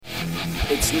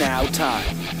It's now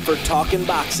time for Talkin'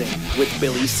 Boxing with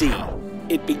Billy C.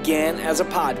 It began as a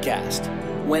podcast,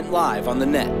 went live on the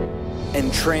net,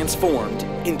 and transformed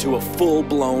into a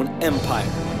full-blown empire.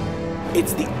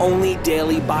 It's the only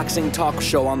daily boxing talk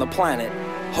show on the planet,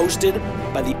 hosted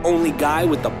by the only guy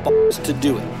with the balls to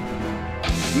do it.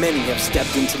 Many have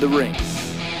stepped into the ring.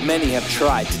 Many have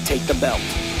tried to take the belt.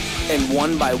 And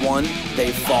one by one,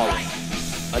 they've fallen.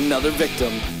 Another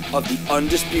victim of the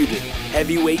undisputed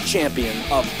heavyweight champion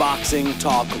of boxing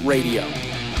talk radio.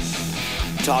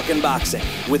 Talkin' Boxing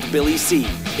with Billy C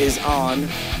is on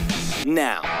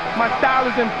now. My style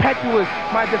is impetuous,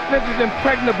 my defense is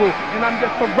impregnable, and I'm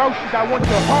just ferocious. I want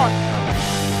your heart.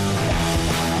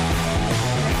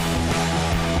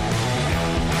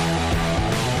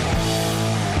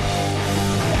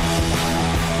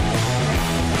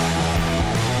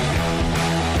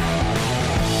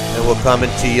 And we're coming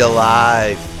to you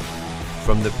live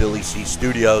from the Billy C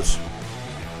Studios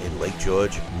in Lake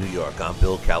George, New York. I'm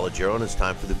Bill Calogero, and it's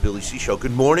time for the Billy C Show.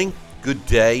 Good morning, good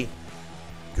day,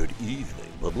 good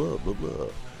evening, blah, blah, blah, blah.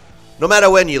 No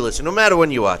matter when you listen, no matter when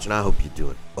you watch, and I hope you're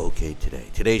doing okay today.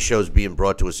 Today's show is being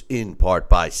brought to us in part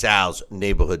by Sal's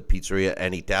Neighborhood Pizzeria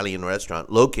and Italian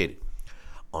Restaurant located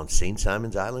on St.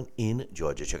 Simons Island in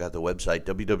Georgia. Check out the website,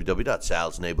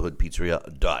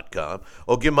 www.salsneighborhoodpizzeria.com,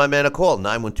 or give my man a call,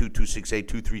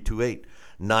 912-268-2328,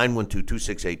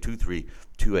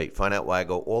 912-268-2328. Find out why I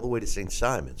go all the way to St.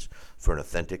 Simons for an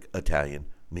authentic Italian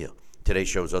meal. Today's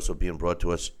show is also being brought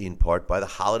to us in part by the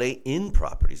Holiday Inn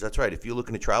properties. That's right. If you're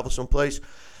looking to travel someplace,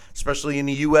 especially in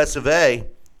the U.S. of A.,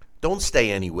 don't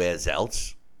stay anywhere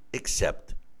else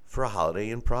except for a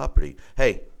Holiday Inn property.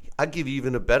 Hey, I'll give you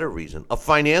even a better reason, a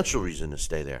financial reason to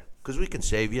stay there, because we can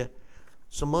save you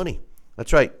some money.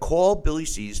 That's right. Call Billy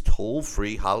C's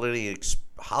toll-free Holiday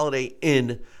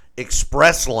Inn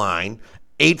Express line,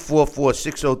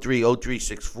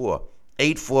 844-603-0364.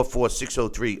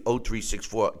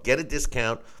 844-603-0364. Get a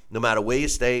discount no matter where you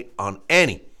stay on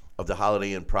any of the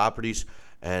Holiday Inn properties,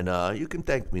 and you can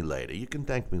thank me later.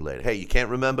 Hey, you can't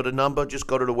remember the number? Just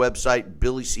go to the website,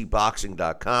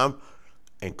 BillyCBoxing.com,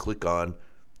 and click on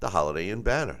the Holiday Inn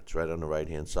banner. It's right on the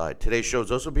right-hand side. Today's show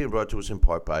is also being brought to us in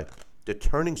part by the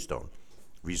Turning Stone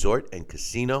Resort and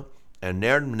Casino and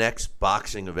their next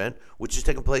boxing event, which is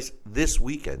taking place this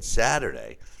weekend,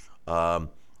 Saturday. And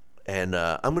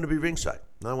I'm going to be ringside.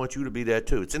 And I want you to be there,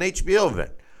 too. It's an HBO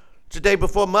event. It's the day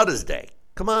before Mother's Day.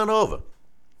 Come on over.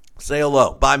 Say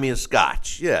hello. Buy me a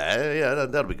scotch. Yeah,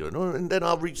 that'll be good. And then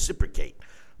I'll reciprocate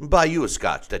and buy you a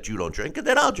scotch that you don't drink, and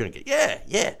then I'll drink it. Yeah.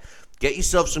 Get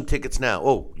yourself some tickets now.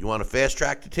 Oh, you want to fast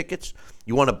track the tickets?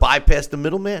 You want to bypass the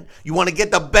middleman? You want to get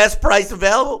the best price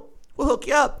available? We'll hook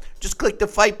you up. Just click the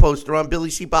fight poster on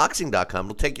BillyCBoxing.com.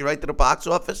 It'll take you right to the box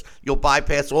office. You'll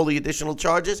bypass all the additional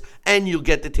charges, and you'll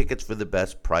get the tickets for the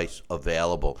best price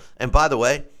available. And by the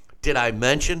way, did I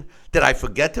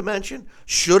forget to mention,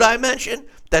 should I mention,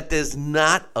 that there's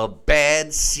not a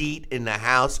bad seat in the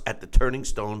house at the Turning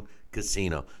Stone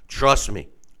Casino? Trust me,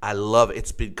 I love it.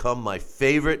 It's become my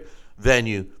favorite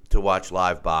venue to watch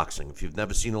live boxing. If you've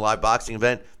never seen a live boxing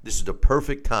event, this is the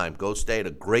perfect time. Go stay at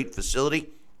a great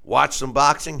facility, watch some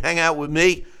boxing, hang out with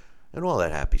me, and all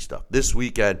that happy stuff. This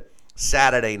weekend,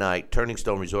 Saturday night, Turning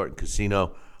Stone Resort and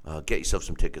Casino. Get yourself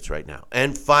some tickets right now.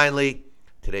 And finally,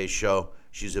 today's show,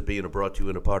 she's being brought to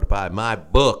you in a part by my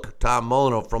book, Tom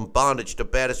Molineaux, From Bondage to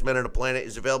Baddest Men on the Planet,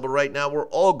 is available right now where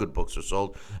all good books are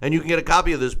sold. And you can get a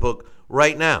copy of this book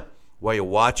right now while you're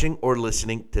watching or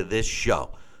listening to this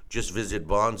show. Just visit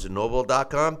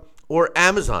BarnesandNoble.com or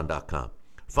Amazon.com.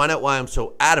 Find out why I'm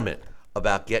so adamant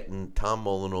about getting Tom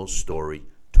Molineaux's story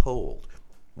told.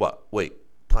 What? Wait,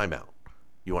 time out.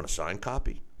 You want a signed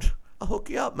copy? I'll hook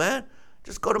you up, man.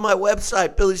 Just go to my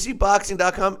website,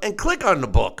 BillyCBoxing.com, and click on the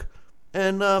book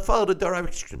and follow the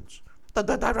directions. The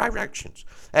directions.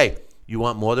 Hey, you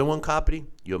want more than one copy?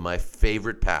 You're my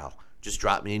favorite pal. Just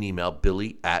drop me an email,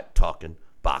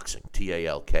 Billy@TalkinBoxing,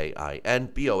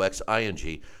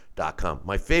 TalkinBoxing.com.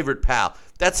 My favorite pal.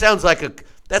 That sounds like an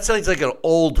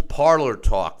old parlor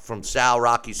talk from Sal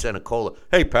Rocky Senecola.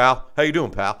 Hey, pal. How you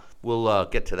doing, pal? We'll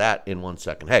get to that in 1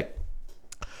 second. Hey,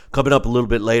 coming up a little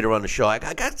bit later on the show, I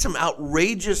got some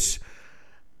outrageous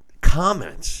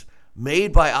comments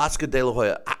made by Oscar De La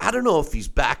Hoya. I don't know if he's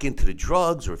back into the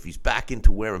drugs or if he's back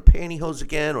into wearing pantyhose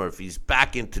again or if he's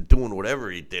back into doing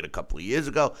whatever he did a couple of years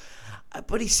ago.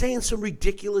 But he's saying some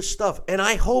ridiculous stuff. And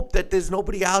I hope that there's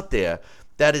nobody out there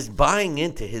that is buying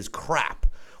into his crap.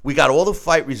 We got all the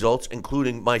fight results,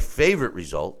 including my favorite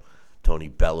result, Tony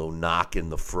Bellew knocking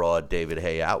the fraud David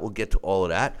Haye out. We'll get to all of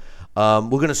that. We're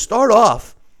going to start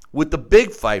off with the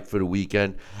big fight for the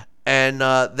weekend. And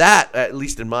that, at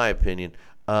least in my opinion,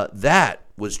 that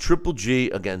was Triple G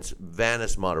against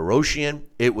Vanes Martirosyan.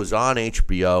 It was on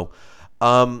HBO.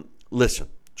 Listen,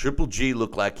 Triple G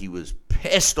looked like he was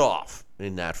pissed off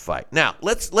in that fight. Now,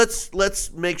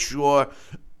 let's make sure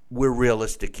we're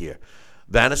realistic here.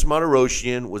 Vanes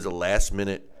Martirosyan was a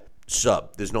last-minute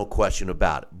sub. There's no question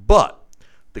about it. But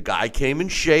the guy came in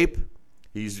shape.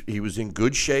 He was in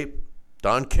good shape.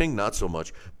 Don King, not so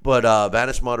much. But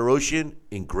Vanes Martirosyan,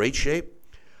 in great shape.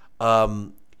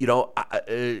 Triple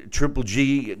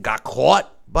G got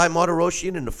caught by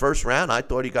Martirosyan in the first round. I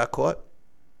thought he got caught.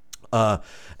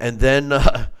 And then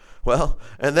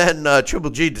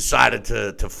Triple G decided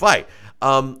to fight.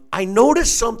 I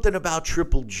noticed something about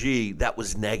Triple G that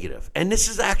was negative. And this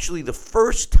is actually the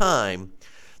first time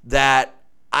that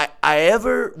I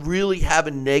ever really have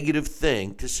a negative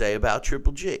thing to say about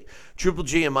Triple G. Triple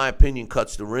G, in my opinion,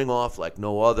 cuts the ring off like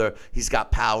no other. He's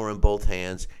got power in both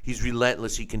hands. He's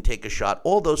relentless. He can take a shot,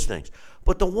 all those things.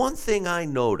 But the one thing I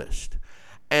noticed,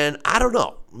 and I don't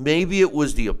know, maybe it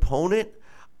was the opponent,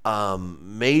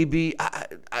 maybe,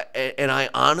 I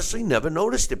honestly never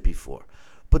noticed it before.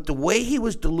 But the way he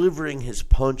was delivering his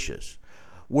punches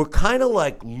were kind of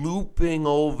like looping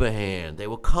overhand. They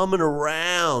were coming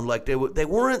around like they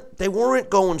weren't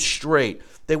going straight.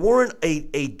 They weren't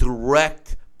a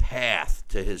direct path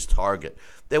to his target.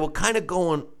 They were kind of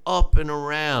going up and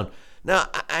around. Now,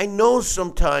 I know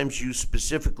sometimes you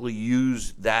specifically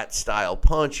use that style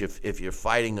punch if you're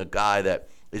fighting a guy that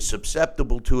is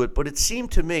susceptible to it, but it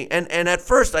seemed to me, and at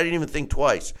first I didn't even think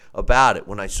twice about it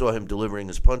when I saw him delivering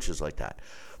his punches like that.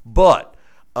 But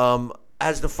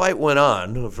as the fight went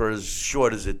on, for as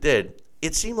short as it did,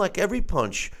 it seemed like every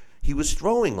punch he was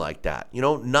throwing like that.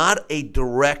 Not a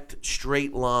direct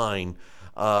straight line,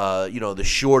 the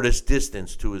shortest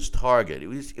distance to his target.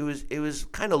 It was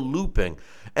kind of looping,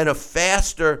 and a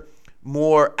faster,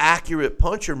 more accurate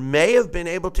puncher may have been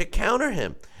able to counter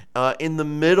him in the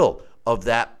middle of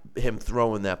him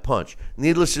throwing that punch.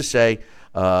 Needless to say,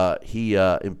 he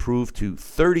improved to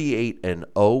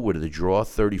 38-0 with a draw,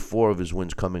 34 of his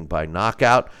wins coming by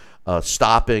knockout,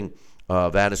 stopping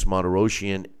Vanes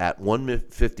Martirosyan at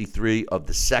 153 of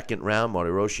the second round.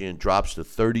 Martirosyan drops to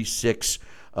 36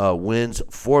 wins,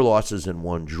 4 losses, and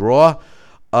 1 draw.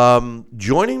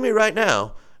 Joining me right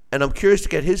now, and I'm curious to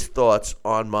get his thoughts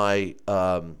on my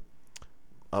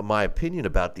opinion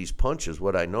about these punches,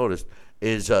 what I noticed,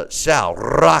 is Sal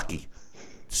Rocky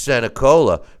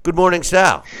Senecola. Good morning,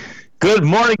 Sal. Good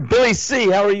morning, Billy C.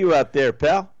 How are you out there,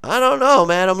 pal? I don't know,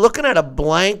 man. I'm looking at a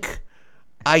blank.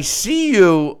 I see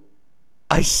your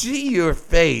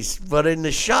face, but in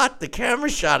the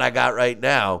camera shot I got right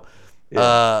now,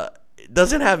 it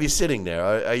doesn't have you sitting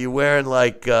there. Are you wearing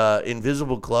like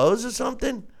invisible clothes or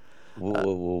something?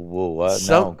 Whoa.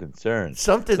 Now I'm concerned.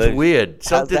 Something's weird.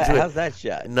 How's that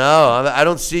shot? No, I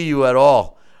don't see you at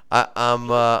all. I'm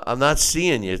not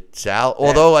seeing you, Sal.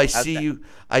 Although I see you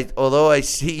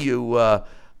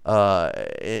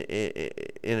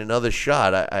in another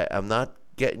shot, I'm not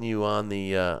getting you on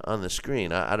the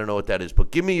screen. I don't know what that is,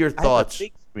 but give me your thoughts. I have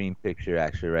a big screen picture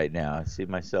actually right now. I see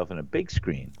myself in a big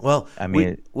screen. Well, I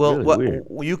mean, weird.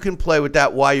 You can play with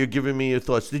that while you're giving me your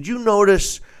thoughts. Did you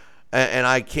notice? And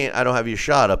I don't have your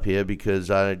shot up here because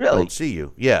I don't see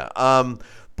you. Yeah.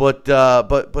 But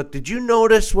did you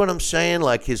notice what I'm saying?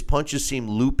 Like his punches seem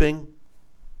looping.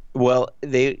 Well,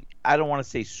 I don't want to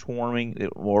say swarming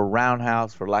or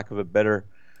roundhouse for lack of a better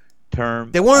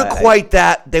term. They weren't quite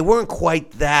that. They weren't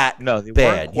quite that. No, they bad.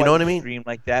 Weren't quite you know what I mean? Extreme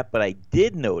like that. But I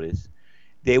did notice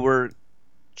they were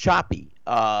choppy,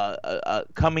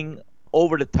 coming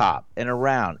over the top and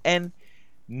around, and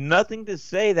nothing to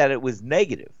say that it was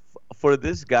negative. For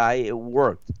this guy, it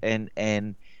worked, and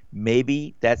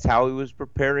maybe that's how he was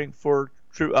preparing for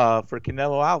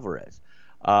Canelo Alvarez.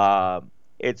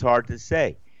 It's hard to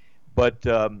say, but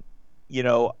I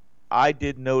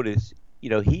did notice.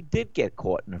 He did get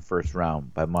caught in the first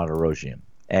round by Martirosyan,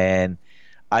 and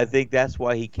I think that's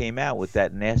why he came out with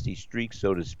that nasty streak,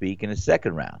 so to speak, in the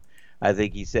second round. I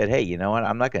think he said, "Hey, you know what?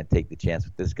 I'm not going to take the chance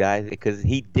with this guy because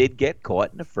he did get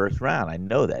caught in the first round. I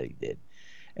know that he did."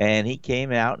 And he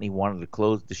came out and he wanted to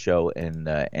close the show and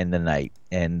end the night.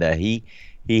 And he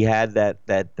had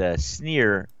that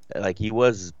sneer, like he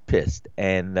was pissed.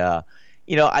 And I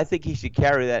think he should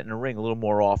carry that in the ring a little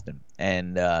more often.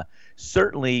 And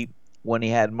certainly when he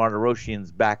had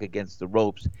Martirosyan's back against the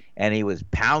ropes and he was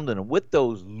pounding him with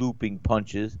those looping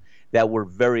punches that were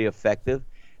very effective,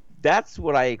 that's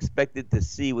what I expected to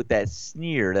see with that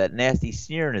sneer, that nasty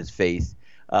sneer in his face.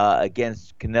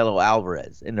 Against Canelo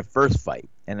Alvarez in the first fight,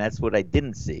 and that's what I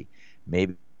didn't see.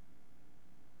 Maybe.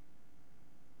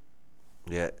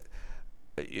 Yeah,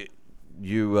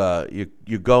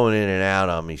 you're going in and out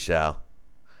on me, Sal.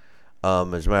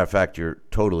 As a matter of fact, you're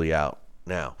totally out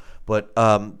now. But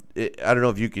I don't know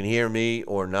if you can hear me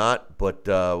or not. But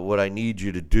what I need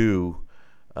you to do,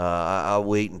 I'll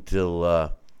wait until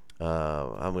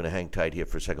I'm going to hang tight here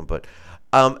for a second. But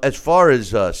as far as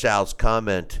Sal's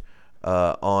comment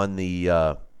on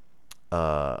the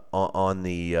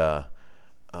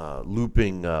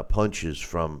looping punches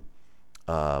from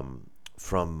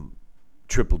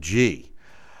Triple G,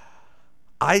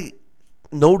 I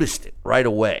noticed it right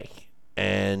away,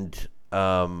 and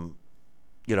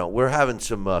we're having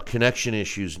some connection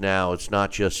issues now. It's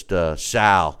not just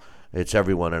Sal; it's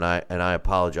everyone, and I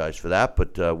apologize for that.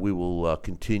 But we will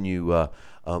continue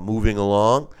moving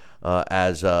along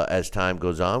as time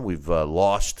goes on. We've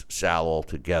lost Sal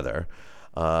altogether,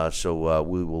 so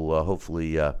we will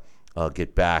hopefully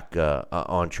get back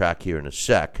on track here in a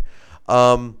sec.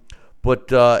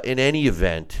 But in any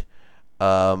event,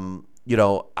 I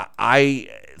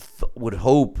would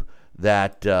hope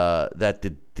that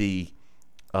the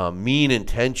mean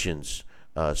intentions,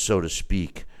 so to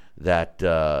speak,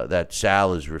 that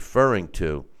Sal is referring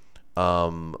to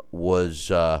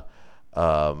was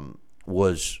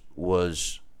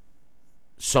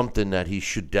something that he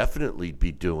should definitely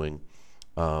be doing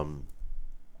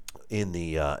in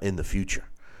the future.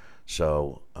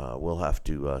 So we'll have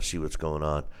to see what's going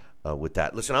on with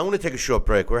that. Listen, I want to take a short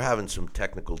break. We're having some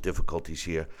technical difficulties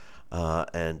here,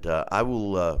 and I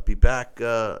will be back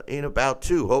in about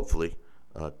 2, hopefully.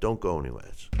 Don't go anywhere.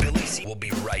 Billy C will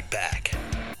be right back.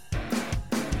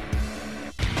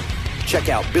 Check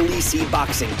out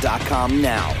BillyCBoxing.com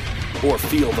now, or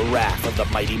feel the wrath of the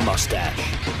mighty mustache.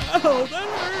 Oh, that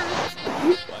hurts.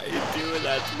 Why are you doing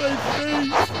that to my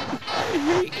face? I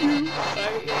hate you.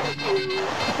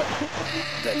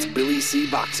 That's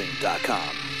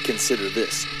BillyCBoxing.com. Consider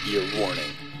this your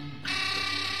warning.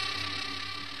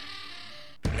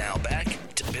 Now back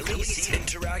to Billy C.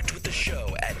 Interact with the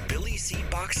show at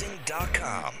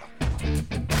BillyCBoxing.com.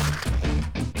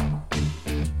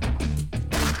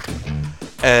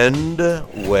 And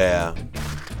we're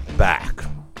back.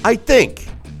 I think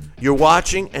you're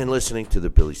watching and listening to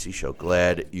the Billy C. Show.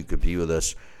 Glad you could be with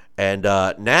us. And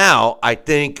now I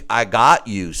think I got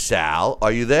you, Sal.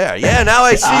 Are you there? Yeah, now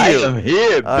I see you. I am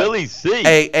here, Billy C.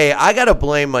 Hey, I got to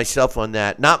blame myself on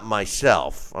that. Not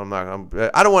myself. I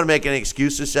don't want to make any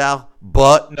excuses, Sal.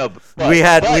 But we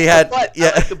had. I like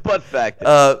the butt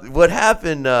factor. What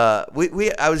happened? I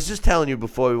was just telling you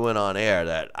before we went on air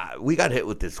that we got hit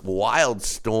with this wild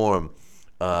storm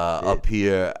up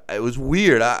here. It was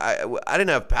weird. I didn't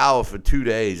have power for 2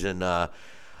 days, and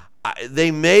they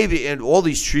may be, and all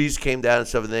these trees came down and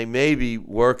stuff, and they may be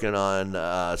working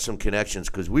on some connections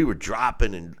because we were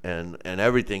dropping and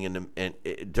everything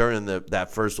during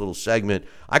that first little segment.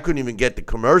 I couldn't even get the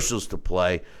commercials to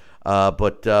play,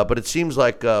 but it seems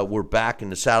like we're back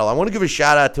in the saddle. I want to give a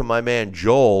shout out to my man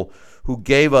Joel, who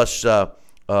gave us a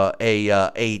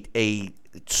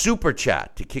super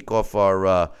chat to kick off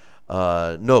our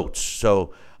notes.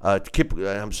 So to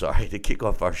kick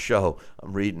off our show.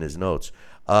 I'm reading his notes.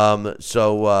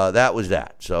 So that was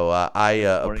that. So I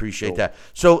appreciate that.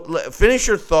 So finish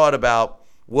your thought about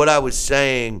what I was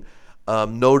saying,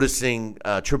 noticing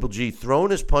Triple G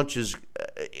throwing his punches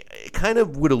kind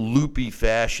of with a loopy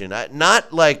fashion.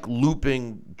 Not like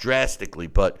looping drastically,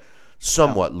 but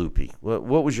somewhat loopy.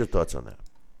 What was your thoughts on that?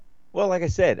 Well, like I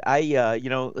said, I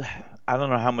don't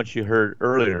know how much you heard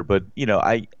earlier, but,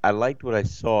 I liked what I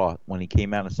saw when he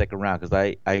came out in the second round because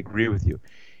I agree with you.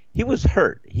 He was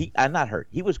hurt. Not hurt.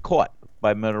 He was caught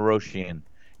by Martirosyan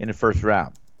in the first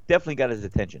round. Definitely got his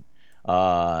attention.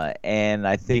 And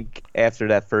I think after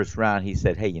that first round, he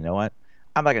said, hey, you know what?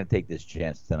 I'm not going to take this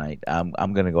chance tonight. I'm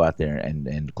going to go out there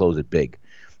and close it big.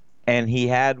 And he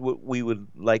had what we would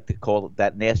like to call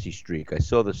that nasty streak. I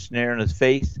saw the snare in his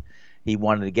face. He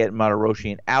wanted to get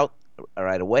Martirosyan out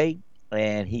right away,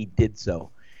 and he did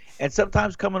so. And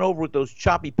sometimes coming over with those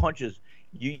choppy punches,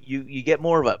 you get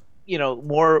more of a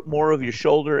more of your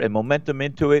shoulder and momentum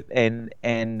into it, and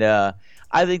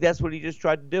I think that's what he just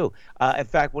tried to do. In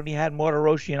fact, when he had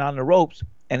Martirosyan on the ropes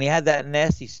and he had that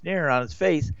nasty snare on his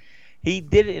face, he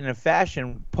did it in a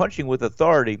fashion, punching with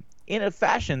authority, in a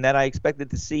fashion that I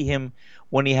expected to see him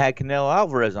when he had Canelo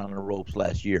Alvarez on the ropes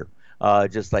last year,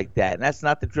 just like that. And that's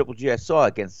not the Triple G I saw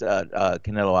against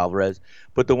Canelo Alvarez,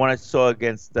 but the one I saw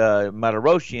against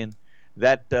Martirosyan,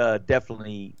 that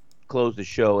definitely closed the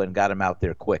show and got him out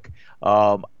there quick.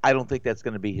 I don't think that's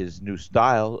going to be his new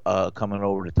style, coming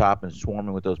over the top and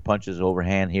swarming with those punches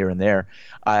overhand here and there.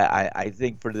 I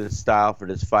think for this style, for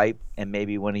this fight, and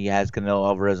maybe when he has Canelo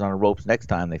Alvarez on the ropes next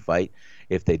time they fight,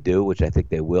 if they do, which I think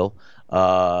they will,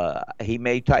 he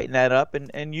may tighten that up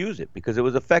and use it because it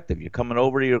was effective. You're coming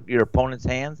over to your opponent's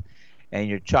hands, and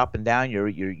you're chopping down.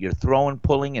 You're throwing,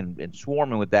 pulling, and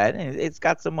swarming with that, and it's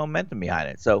got some momentum behind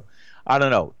it. So I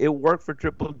don't know. It worked for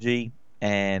Triple G,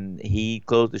 and he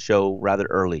closed the show rather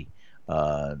early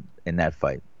in that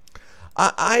fight.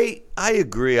 I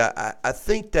agree. I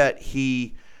think that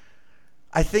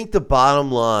I think the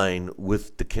bottom line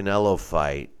with the Canelo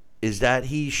fight is that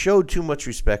he showed too much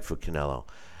respect for Canelo.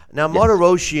 Now,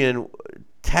 Martirosyan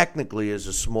technically is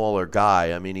a smaller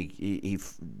guy. I mean, he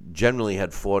generally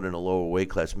had fought in a lower weight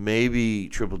class. Maybe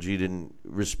Triple G didn't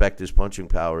respect his punching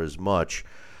power as much,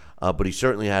 but he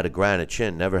certainly had a granite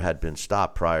chin. Never had been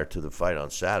stopped prior to the fight on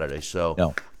Saturday. So,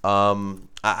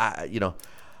 No.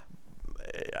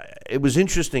 It was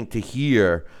interesting to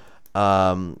hear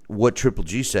what Triple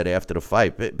G said after the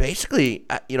fight. But basically,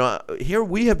 here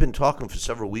we have been talking for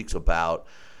several weeks about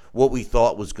what we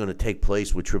thought was going to take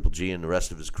place with Triple G and the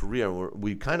rest of his career. And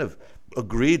we kind of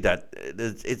agreed that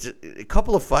it's a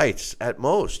couple of fights at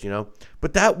most,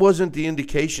 But that wasn't the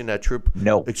indication that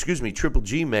Triple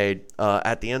G made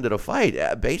at the end of the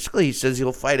fight. Basically, he says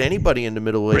he'll fight anybody in the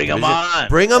middleweight division.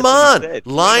 Bring him on.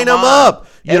 Line him up.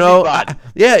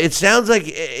 It sounds like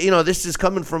this is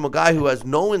coming from a guy who has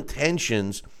no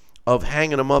intentions of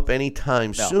hanging him up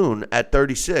anytime soon at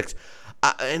 36,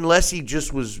 unless he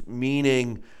just was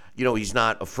meaning. He's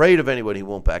not afraid of anybody. He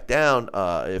won't back down.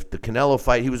 If the Canelo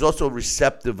fight, he was also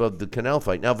receptive of the Canelo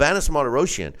fight. Now, Vanes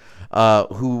Martirosyan,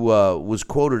 who was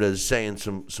quoted as saying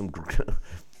some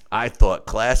I thought,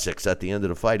 classics at the end of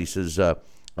the fight. He says, in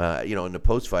the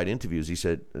post-fight interviews, he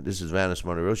said, this is Vanes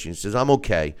Martirosyan. He says, I'm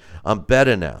okay. I'm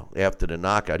better now after the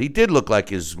knockout. He did look like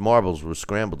his marbles were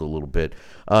scrambled a little bit.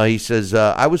 He says,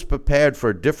 I was prepared for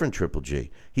a different Triple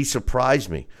G. He surprised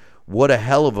me. What a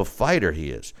hell of a fighter he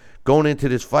is. Going into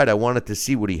this fight, I wanted to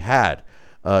see what he had.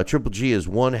 Triple G is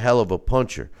one hell of a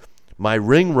puncher. My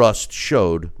ring rust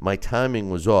showed. My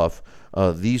timing was off.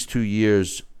 These 2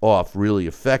 years off really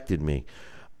affected me.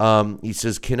 He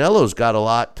says, Canelo's got a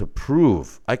lot to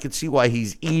prove. I could see why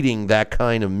he's eating that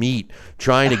kind of meat,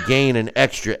 trying to gain an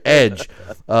extra edge.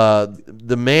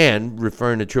 The man,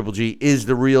 referring to Triple G, is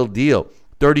the real deal.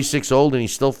 36 old and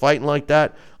he's still fighting like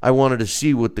that? I wanted to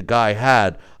see what the guy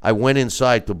had. I went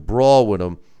inside to brawl with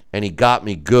him, and he got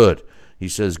me good. He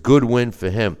says, good win for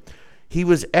him. He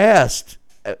was asked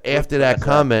after that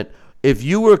comment, if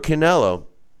you were Canelo,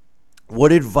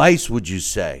 what advice would you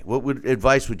say?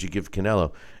 Advice would you give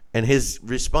Canelo? And his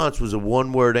response was a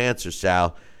one-word answer,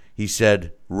 Sal. He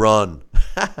said, run.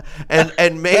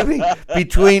 and maybe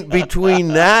between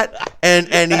that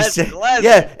and he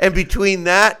said, and between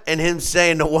that and him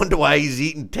saying, no wonder why he's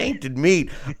eating tainted meat,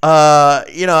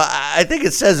 I think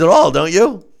it says it all, don't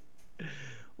you?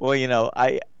 Well,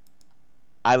 I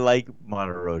like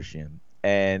Martirosyan,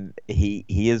 and he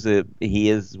is a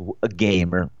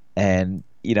gamer, and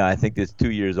I think this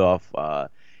 2 years off,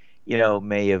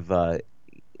 may have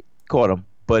caught him,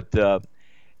 but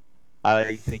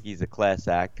I think he's a class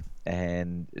act,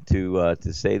 and to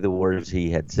say the words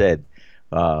he had said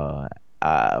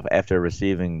after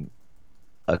receiving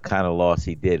a kind of loss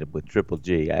he did with Triple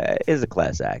G is a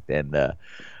class act, and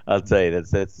I'll tell you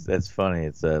that's funny.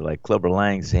 It's like Clubber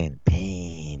Lang saying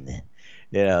pain.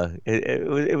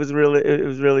 It was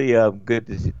really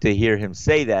good to hear him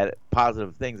say that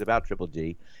positive things about Triple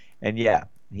G, and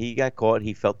he got caught.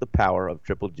 He felt the power of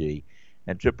Triple G,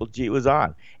 and Triple G was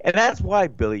on, and that's why,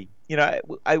 Billy.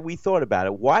 We thought about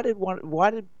it. Why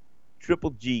did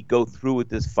Triple G go through with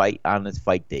this fight on this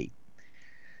fight date?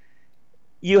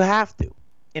 You have to,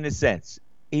 in a sense.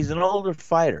 He's an older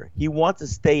fighter. He wants to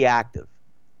stay active.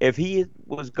 If he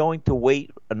was going to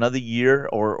wait another year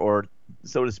or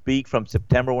so to speak, from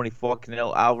September when he fought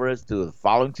Canelo Alvarez to the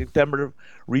following September to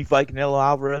refight Canelo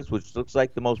Alvarez, which looks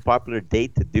like the most popular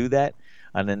date to do that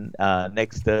on the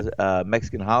next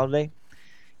Mexican holiday,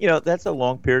 that's a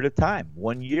long period of time,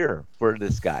 1 year for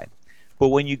this guy. But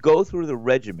when you go through the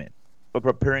regimen of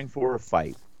preparing for a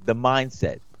fight, the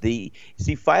mindset,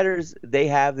 fighters, they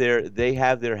have their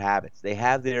habits, they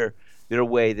have their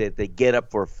way that they get up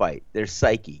for a fight, their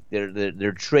psyche,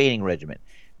 their training regimen.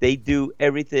 They do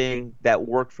everything that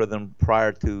worked for them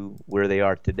prior to where they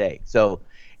are today. So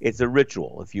it's a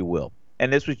ritual, if you will.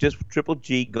 And this was just Triple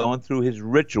G going through his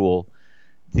ritual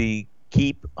to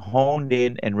keep honed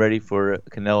in and ready for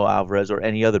Canelo Alvarez or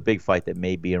any other big fight that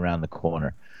may be around the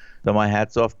corner. So my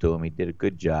hat's off to him. He did a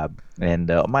good job.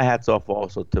 And my hat's off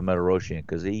also to Martirosyan,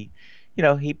 because he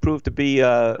proved to be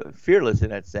fearless in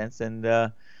that sense.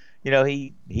 And,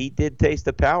 he did taste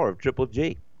the power of Triple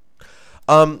G.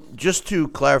 Just to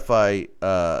clarify,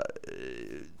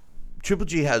 Triple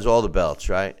G has all the belts,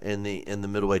 right, in the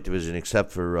middleweight division,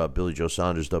 except for Billy Joe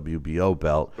Saunders' WBO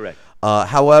belt. Correct.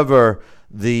 However,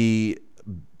 the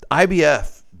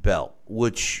IBF belt,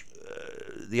 which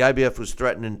the IBF was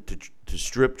threatening to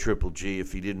strip Triple G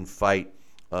if he didn't fight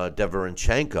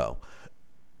Deverenchenko,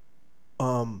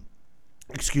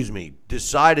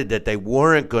 decided that they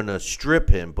weren't going to strip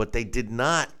him, but they did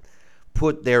not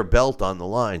put their belt on the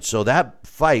line. So that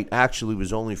fight actually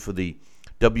was only for the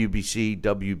WBC,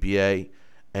 WBA,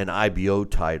 and IBO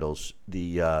titles.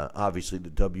 Obviously the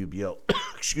WBO,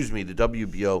 the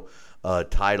WBO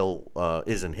title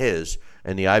isn't his,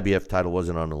 and the IBF title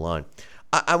wasn't on the line.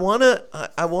 I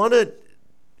wanna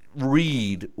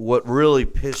read what really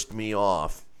pissed me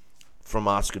off from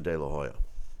Oscar De La Hoya.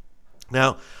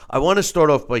 Now, I want to start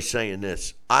off by saying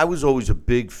this. I was always a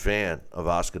big fan of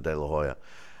Oscar De La Hoya.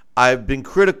 I've been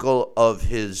critical of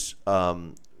his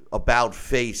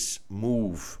about-face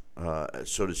move,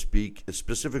 so to speak,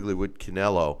 specifically with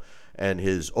Canelo and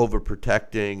his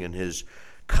overprotecting and his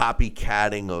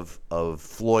copycatting of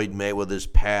Floyd Mayweather's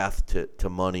path to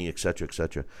money, et cetera, et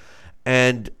cetera.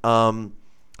 And,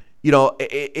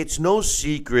 it's no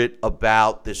secret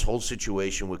about this whole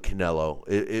situation with Canelo.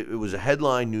 It was a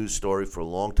headline news story for a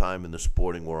long time in the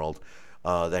sporting world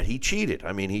that he cheated.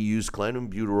 I mean, he used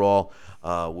clenbuterol,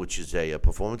 which is a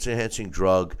performance-enhancing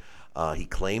drug. He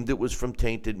claimed it was from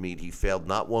tainted meat. He failed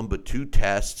not one but two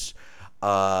tests.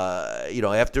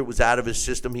 After it was out of his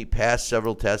system, he passed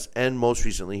several tests, and most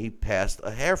recently he passed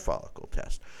a hair follicle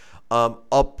test.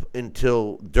 Up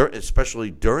until,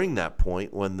 especially during that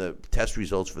point when the test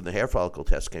results for the hair follicle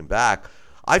test came back,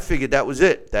 I figured that was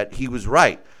it, that he was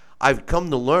right. I've come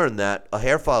to learn that a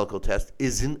hair follicle test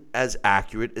isn't as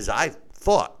accurate as I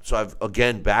thought. So I've,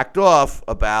 again, backed off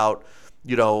about,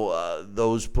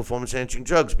 those performance-enhancing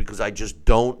drugs because I just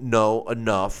don't know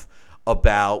enough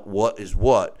about what is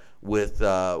what with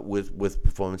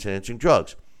performance-enhancing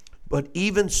drugs. But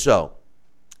even so,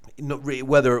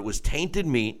 whether it was tainted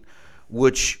meat,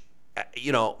 which,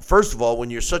 first of all, when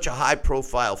you're such a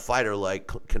high-profile fighter like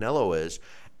Canelo is,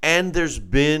 and there's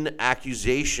been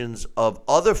accusations of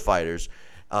other fighters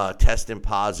testing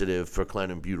positive for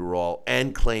clenbuterol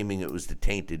and claiming it was the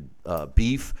tainted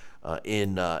beef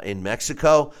in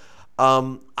Mexico,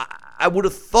 I would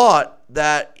have thought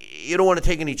that you don't want to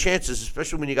take any chances,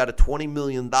 especially when you got a $20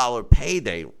 million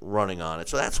payday running on it.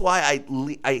 So that's why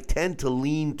I tend to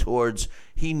lean towards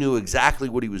he knew exactly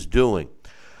what he was doing.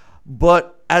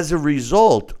 But as a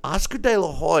result, Oscar De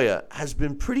La Hoya has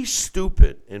been pretty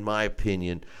stupid, in my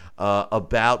opinion,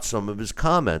 about some of his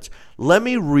comments. Let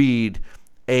me read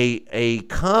a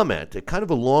comment, a kind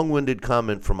of a long-winded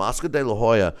comment from Oscar De La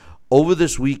Hoya over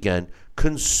this weekend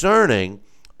concerning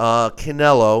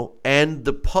Canelo and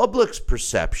the public's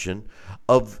perception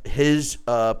of his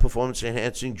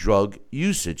performance-enhancing drug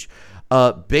usage.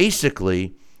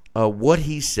 Basically, what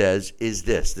he says is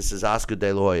this. This is Oscar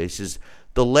De La Hoya. He says,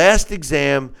 the last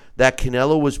exam that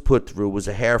Canelo was put through was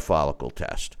a hair follicle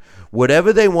test.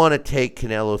 Whatever they want to take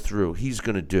Canelo through, he's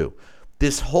going to do.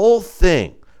 This whole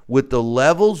thing with the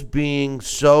levels being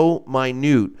so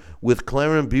minute with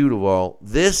clenbuterol,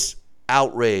 this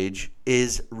outrage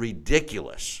is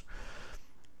ridiculous.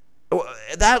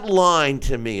 That line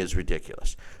to me is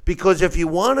ridiculous. Because if you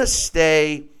want to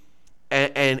stay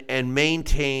and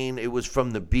maintain it was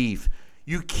from the beef,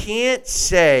 you can't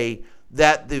say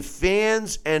that the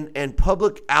fans and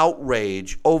public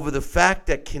outrage over the fact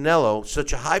that Canelo,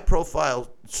 such a high-profile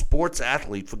sports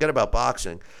athlete, forget about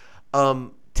boxing,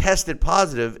 tested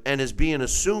positive and is being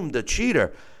assumed a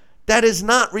cheater, that is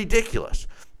not ridiculous.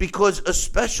 Because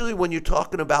especially when you're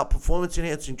talking about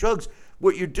performance-enhancing drugs,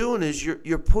 what you're doing is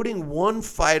you're putting one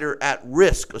fighter at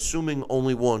risk, assuming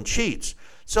only one cheats.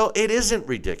 So it isn't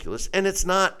ridiculous, and it's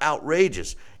not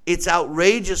outrageous. It's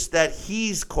outrageous that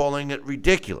he's calling it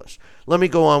ridiculous. Let me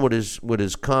go on with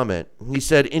his comment. He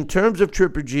said, in terms of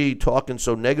Triple G talking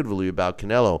so negatively about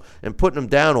Canelo and putting him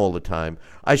down all the time,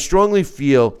 I strongly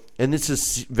feel, and this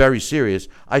is very serious,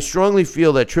 I strongly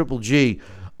feel that Triple G,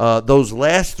 those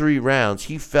last 3 rounds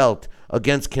he felt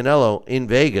against Canelo in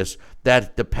Vegas,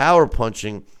 that the power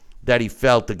punching that he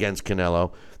felt against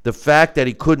Canelo, the fact that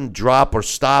he couldn't drop or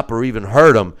stop or even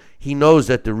hurt him, he knows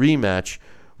that the rematch,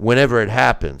 whenever it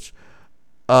happens,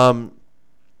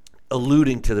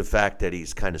 alluding to the fact that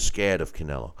he's kind of scared of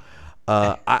Canelo.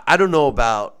 I don't know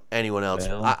about anyone else.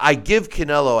 Well, I give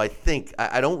Canelo, I think,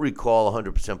 I don't recall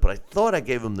 100%, but I thought I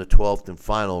gave him the 12th and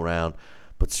final round,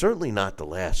 but certainly not the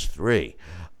last 3.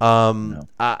 No.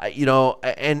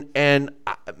 And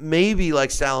maybe like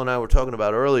Sal and I were talking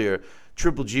about earlier,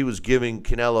 Triple G was giving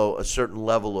Canelo a certain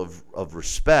level of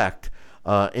respect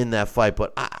in that fight.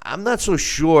 But I'm not so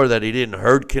sure that he didn't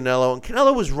hurt Canelo. And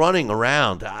Canelo was running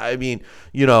around. I mean,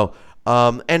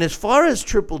 and as far as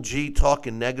Triple G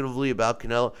talking negatively about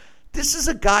Canelo, this is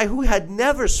a guy who had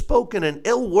never spoken an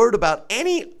ill word about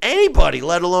anybody,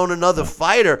 let alone another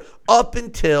fighter, up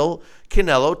until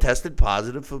Canelo tested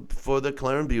positive for the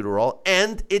clenbuterol,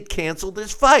 and it canceled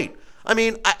his fight. I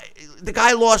mean, the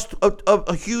guy lost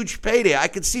a huge payday. I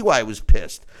could see why he was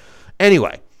pissed.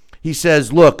 Anyway, he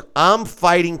says, look, I'm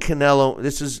fighting Canelo.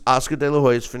 This is Oscar De La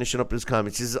Hoya finishing up his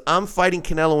comments. He says, I'm fighting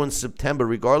Canelo in September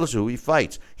regardless of who he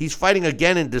fights. He's fighting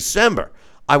again in December.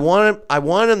 I want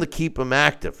him to keep him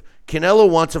active. Canelo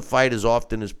wants to fight as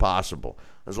often as possible,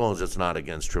 as long as it's not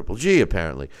against Triple G,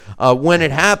 apparently. When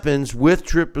it happens with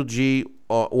Triple G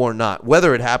or not,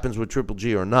 whether it happens with Triple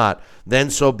G or not, then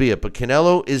so be it. But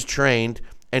Canelo is trained,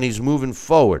 and he's moving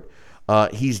forward.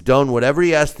 He's done whatever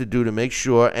he has to do to make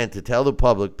sure and to tell the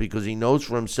public, because he knows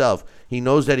for himself. He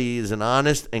knows that he is an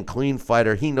honest and clean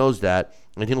fighter. He knows that,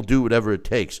 and he'll do whatever it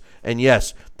takes. And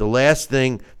yes, the last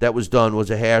thing that was done was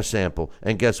a hair sample.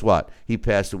 And guess what? He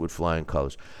passed it with flying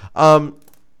colors.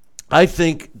 I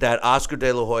think that Oscar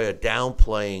De La Hoya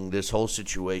downplaying this whole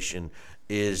situation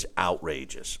is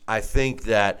outrageous. I think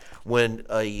that when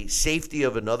a safety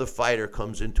of another fighter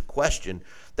comes into question,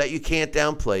 that you can't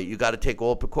downplay it. You got to take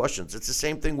all precautions. It's the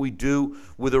same thing we do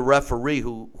with a referee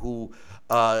who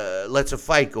lets a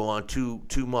fight go on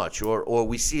too much, or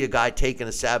we see a guy taking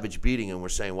a savage beating and we're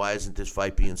saying, why isn't this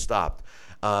fight being stopped?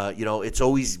 It's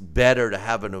always better to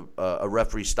have a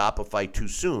referee stop a fight too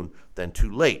soon than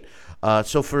too late.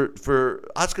 So for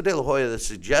Oscar De La Hoya to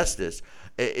suggest this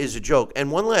is a joke.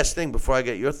 And one last thing before I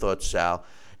get your thoughts, Sal,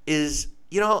 is,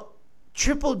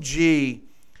 Triple G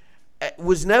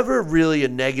was never really a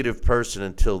negative person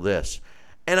until this.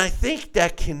 And I think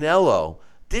that Canelo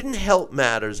didn't help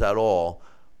matters at all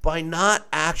by not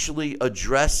actually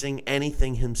addressing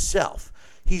anything himself.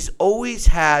 He's always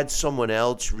had someone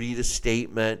else read a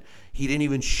statement. He didn't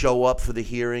even show up for the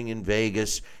hearing in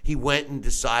Vegas. He went and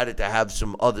decided to have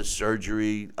some other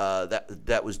surgery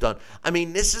that was done. I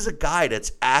mean, this is a guy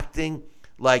that's acting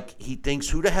like he thinks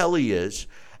who the hell he is,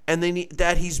 and then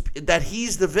that he's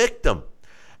the victim.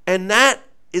 And that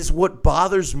is what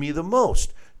bothers me the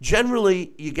most.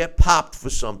 Generally, you get popped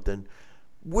for something.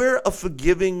 We're a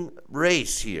forgiving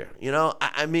race here.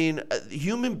 I mean,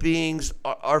 human beings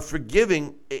are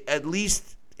forgiving, at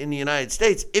least in the United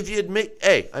States. If you admit,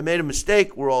 hey, I made a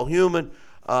mistake, we're all human,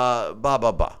 blah,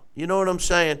 blah, blah. You know what I'm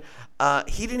saying?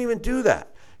 He didn't even do that.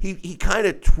 He kind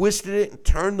of twisted it and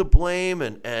turned the blame,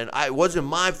 and it wasn't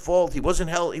my fault. He wasn't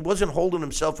holding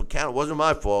himself accountable. It wasn't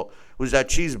my fault. It was that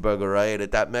cheeseburger I ate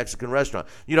at that Mexican restaurant.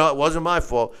 It wasn't my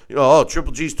fault.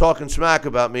 Triple G's talking smack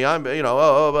about me.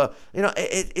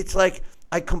 It's like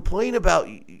I complain about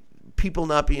people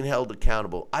not being held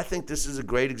accountable. I think this is a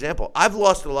great example. I've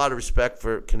lost a lot of respect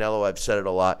for Canelo. I've said it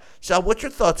a lot. Sal, what's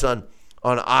your thoughts on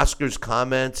Oscar's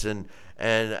comments and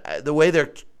the way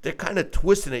they're kind of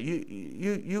twisting it?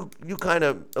 You kind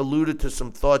of alluded to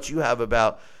some thoughts you have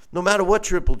about no matter what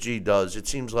Triple G does, it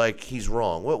seems like he's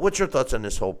wrong. What's your thoughts on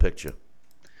this whole picture?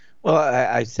 Well,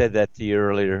 I said that to you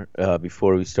earlier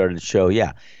before we started the show.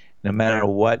 Yeah, no matter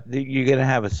what, you're going to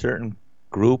have a certain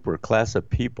group or class of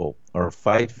people or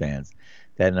fight fans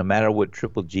that no matter what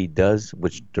Triple G does,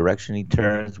 which direction he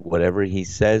turns, whatever he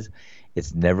says,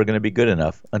 it's never going to be good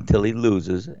enough until he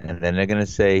loses, and then they're going to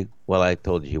say, well, I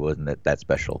told you he wasn't that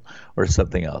special, or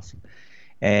something else.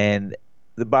 And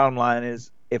the bottom line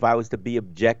is, if I was to be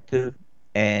objective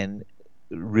and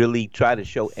really try to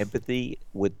show empathy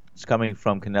with what's coming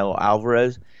from Canelo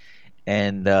Alvarez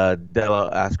and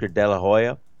Oscar De La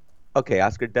Hoya, okay,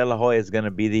 Oscar De La Hoya is going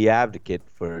to be the advocate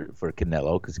for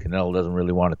Canelo, because Canelo doesn't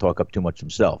really want to talk up too much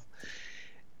himself.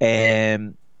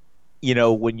 And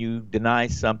when you deny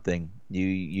something,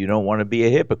 you don't want to be a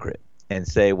hypocrite and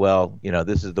say, well,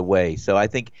 this is the way. So I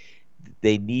think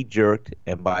they knee-jerked,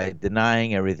 and by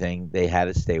denying everything, they had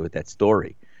to stay with that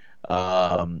story.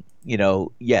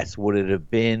 Yes, would it have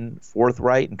been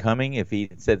forthright and coming if he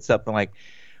said something like,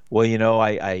 well,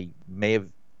 I may have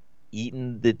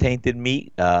eaten the tainted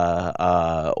meat,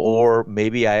 or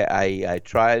maybe I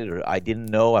tried, or I didn't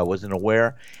know, I wasn't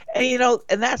aware. And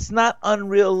that's not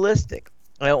unrealistic.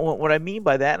 What I mean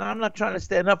by that, and I'm not trying to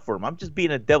stand up for him, I'm just being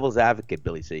a devil's advocate,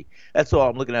 Billy C. That's all.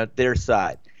 I'm looking at their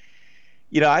side.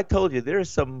 I told you there are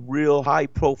some real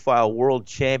high-profile world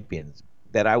champions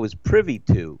that I was privy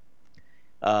to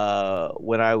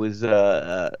when I was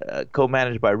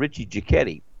co-managed by Richie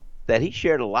Giacchetti, that he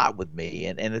shared a lot with me,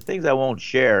 and the things I won't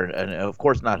share, and of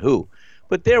course not who,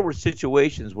 but there were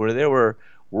situations where there were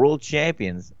world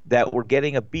champions that were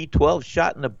getting a B12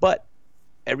 shot in the butt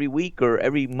every week or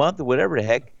every month or whatever the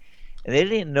heck, and they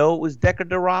didn't know it was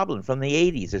Deca-Durabolin from the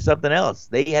 80s or something else.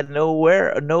 They had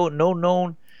no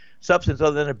known substance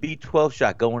other than a B12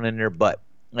 shot going in their butt.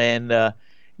 And I'm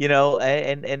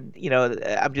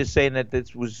just saying that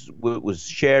this was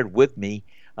shared with me.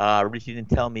 Richie didn't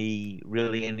tell me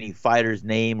really any fighter's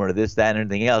name or this, that,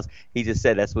 and anything else. He just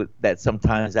said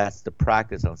sometimes that's the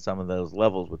practice on some of those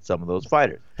levels with some of those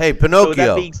fighters. Hey,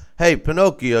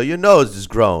 Pinocchio. Your nose is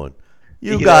growing.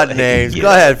 You got names.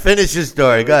 Go ahead. Finish your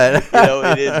story. Go ahead.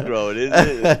 It is growing.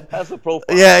 How's the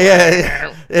profile?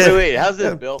 Yeah. Wait. How's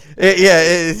this, Bill?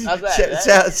 How's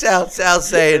that? Sal's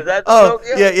saying.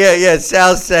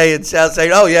 Sal's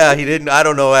saying. Oh yeah, he didn't. I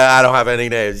don't know. I don't have any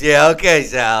names. Yeah. Okay,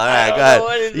 Sal. All right. Go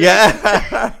ahead.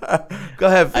 Yeah. Go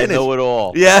ahead. Finish. I know it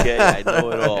all. Yeah. Okay, I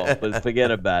know it all. But forget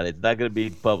about it. It's not going to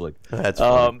be public. That's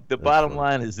funny. The bottom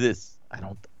line is this.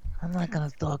 I'm not going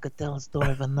to talk or tell a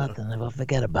story for nothing if I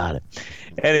forget about it.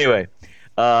 Anyway,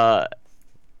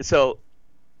 so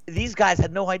these guys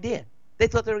had no idea. They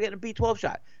thought they were getting a B12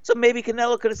 shot. So maybe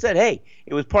Canelo could have said, hey,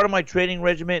 it was part of my training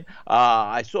regimen.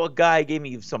 I saw a guy gave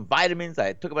me some vitamins.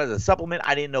 I took them as a supplement.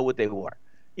 I didn't know what they were.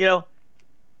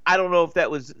 I don't know if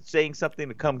that was saying something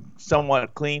to come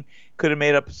somewhat clean. Could have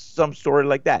made up some story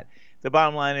like that. The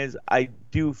bottom line is I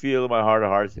do feel in my heart of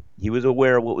hearts he was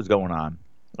aware of what was going on.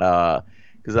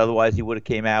 Because otherwise he would have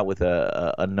came out with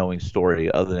a knowing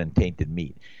story other than tainted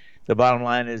meat. The bottom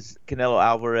line is Canelo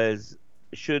Alvarez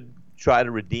should try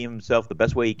to redeem himself the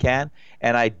best way he can,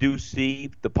 and I do see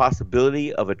the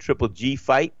possibility of a Triple G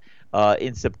fight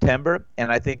in September,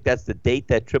 and I think that's the date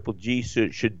that Triple G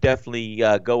should definitely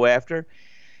go after.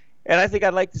 And I think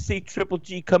I'd like to see Triple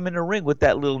G come in the ring with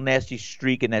that little nasty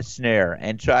streak and that snare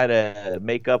and try to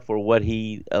make up for what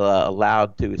he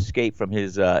allowed to escape from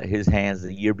his hands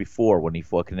the year before when he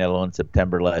fought Canelo in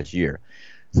September last year.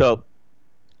 So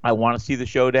I want to see the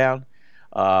showdown.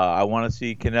 I want to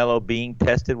see Canelo being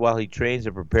tested while he trains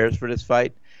and prepares for this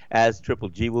fight, as Triple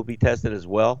G will be tested as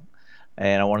well.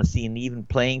 And I want to see an even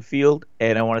playing field,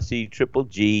 and I want to see Triple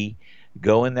G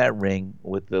go in that ring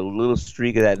with the little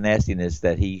streak of that nastiness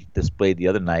that he displayed the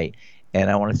other night,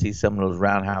 and I want to see some of those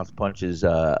roundhouse punches,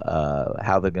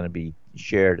 how they're going to be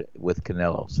shared with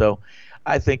Canelo. So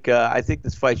I think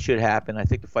this fight should happen. I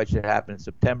think the fight should happen in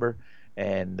September,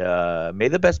 and may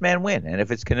the best man win. And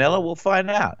if it's Canelo, we'll find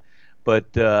out.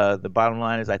 But the bottom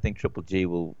line is I think Triple G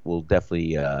will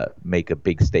definitely make a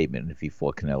big statement if he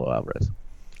fought Canelo Alvarez.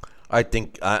 I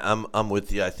think I'm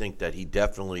with you. I think that he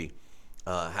definitely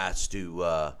has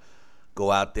to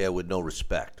go out there with no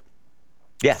respect.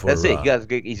 Yeah, that's it.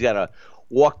 He's got to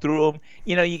walk through them.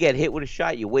 You get hit with a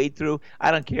shot, you wade through.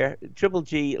 I don't care. Triple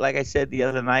G, like I said the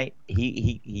other night,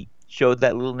 he showed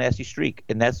that little nasty streak,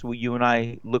 and that's what you and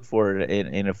I look for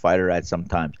in a fighter at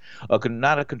sometimes.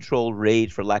 Not a controlled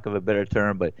rage, for lack of a better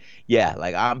term, but yeah,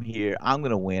 like I'm here, I'm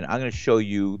going to win. I'm going to show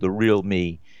you the real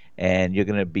me, and you're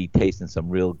going to be tasting some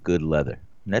real good leather.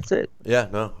 And that's it. Yeah,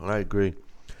 no, I agree.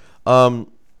 On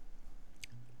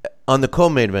the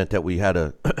co-main event that we had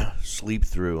to sleep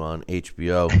through on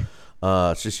HBO,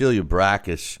 Cecilia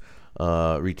Brækhus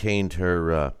retained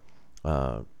her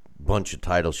bunch of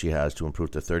titles she has to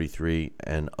improve to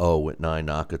 33-0 with 9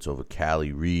 knockouts over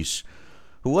Callie Reese,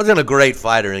 who wasn't a great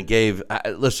fighter and gave.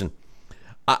 Listen,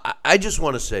 I just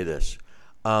want to say this: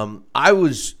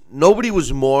 nobody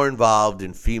was more involved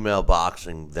in female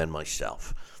boxing than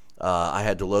myself. I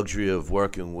had the luxury of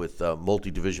working with a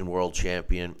multi-division world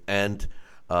champion and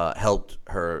helped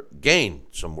her gain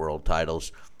some world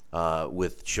titles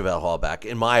with Chevelle Hallback.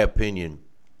 In my opinion,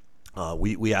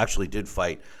 we actually did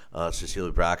fight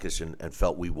Cecilia Brækhus and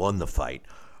felt we won the fight,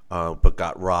 but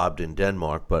got robbed in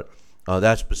Denmark. But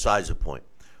that's besides the point.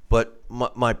 But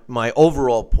my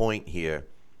overall point here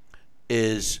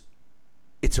is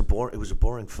it was a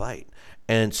boring fight.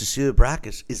 And Cecilia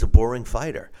Brækhus is a boring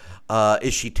fighter.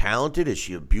 Is she talented? Is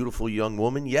she a beautiful young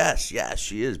woman? Yes,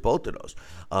 she is. Both of those.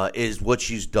 Is what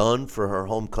she's done for her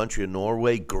home country of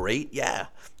Norway great? Yeah.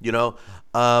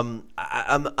 I'm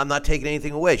not taking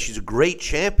anything away. She's a great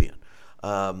champion.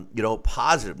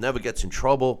 Positive, never gets in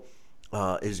trouble.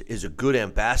 Is a good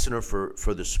ambassador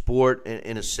for the sport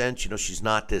in a sense. She's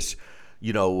not this.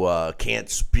 Can't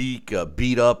speak,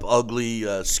 beat up,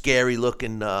 ugly,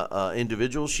 scary-looking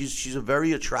individual. She's a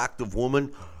very attractive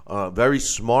woman, very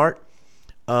smart,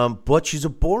 but she's a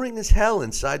boring as hell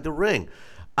inside the ring.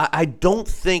 I don't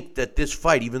think that this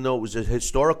fight, even though it was a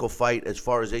historical fight as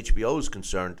far as HBO is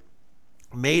concerned,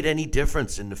 made any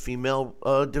difference in the female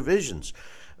divisions.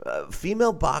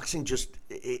 Female boxing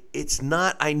it's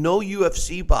not. I know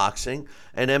UFC boxing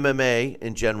and MMA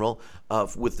in general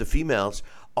with the females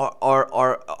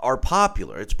are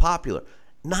popular. It's popular.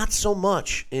 Not so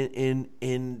much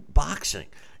in boxing.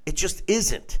 It just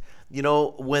isn't. You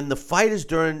know, when the fighters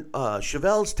during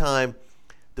Chavelle's time,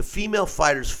 the female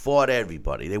fighters fought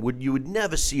everybody. You would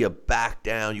never see a back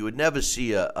down. You would never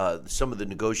see some of the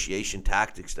negotiation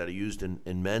tactics that are used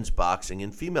in men's boxing.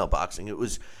 In female boxing,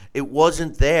 it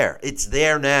wasn't there. It's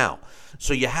there now.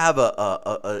 So you have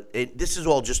this is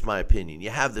all just my opinion.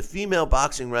 You have the female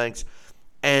boxing ranks,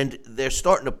 and they're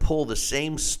starting to pull the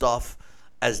same stuff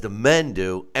as the men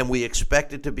do, and we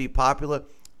expect it to be popular.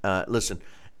 Listen,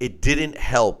 it didn't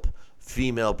help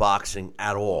female boxing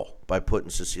at all by putting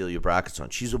Cecilia Brackets on.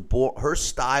 Her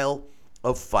style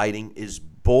of fighting is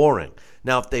boring.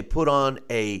 Now, if they put on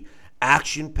a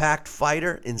action-packed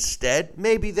fighter instead,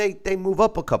 maybe they move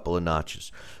up a couple of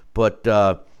notches. But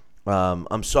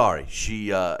I'm sorry,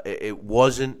 it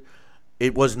was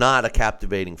not a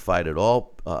captivating fight at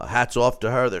all. Hats off to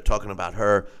her. They're talking about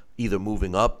her either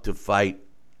moving up to fight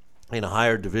in a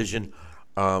higher division,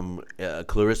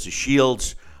 Clarissa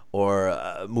Shields,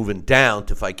 or moving down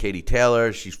to fight Katie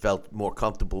Taylor. She felt more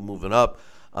comfortable moving up,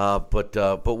 but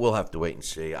we'll have to wait and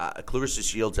see. Clarissa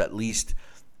Shields at least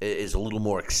is a little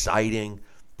more exciting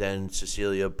than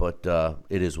Cecilia, but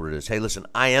it is what it is. Hey, listen,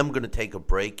 I am going to take a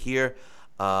break here,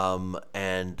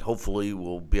 and hopefully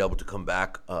we'll be able to come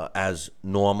back as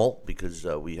normal because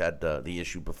we had the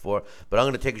issue before. But I'm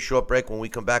going to take a short break. When we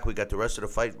come back, we got the rest of the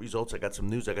fight results. I got some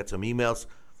news. I got some emails.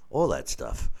 All that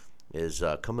stuff is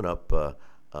coming up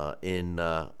in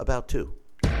about 2.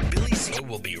 Billy C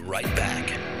will be right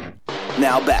back.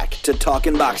 Now back to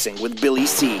Talkin' Boxing with Billy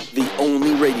C, the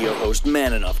only radio host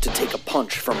man enough to take a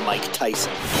punch from Mike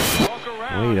Tyson.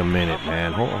 Wait a minute,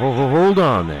 man. Hold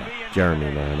on there.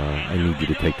 Jeremy, man, I need you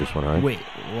to take this one, all right? Wait,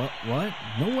 what?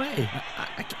 No way.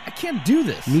 I can't do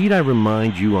this. Need I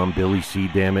remind you I'm Billy C,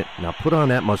 damn it? Now put on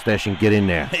that mustache and get in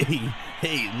there.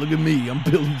 Hey, look at me. I'm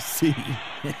Billy C.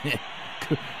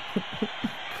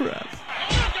 Crap.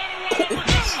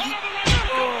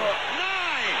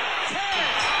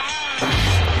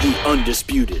 The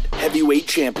undisputed heavyweight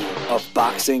champion of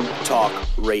Boxing Talk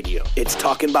Radio. It's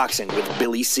Talkin' Boxing with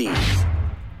Billy C.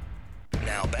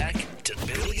 Now back to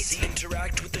Billy C.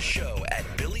 Interact with the show at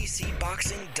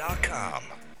BillyCBoxing.com.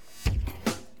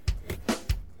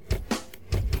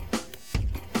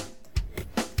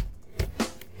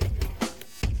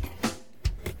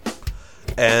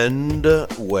 And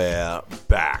we're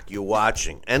back. You're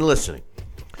watching and listening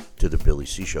to the Billy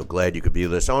C Show. Glad you could be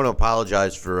with us. I want to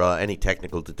apologize for any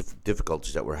technical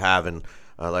difficulties that we're having.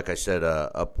 Like I said,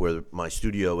 up where my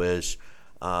studio is,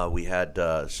 we had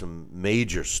some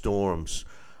major storms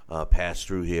pass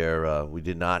through here. We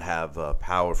did not have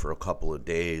power for a couple of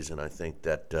days, and I think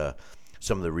that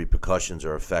some of the repercussions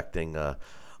are affecting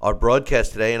our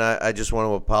broadcast today, and I just want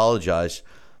to apologize.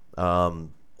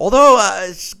 Although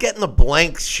it's getting a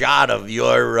blank shot of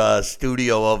your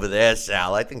studio over there,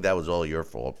 Sal. I think that was all your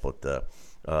fault. But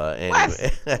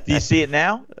anyway. Do you see it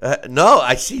now? No,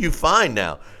 I see you fine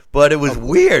now. But it was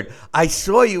weird. I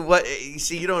saw you. You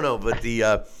see, you don't know, but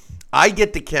I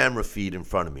get the camera feed in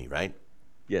front of me, right?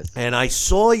 Yes. And I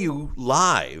saw you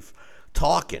live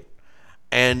talking.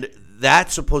 And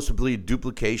that's supposed to be a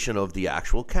duplication of the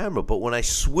actual camera. But when I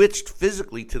switched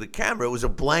physically to the camera, it was a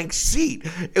blank seat.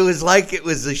 It was like it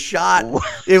was a shot.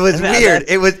 It was weird.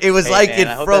 It was like it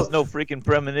I hope froze. That's no freaking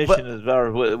premonition as far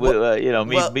as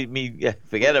me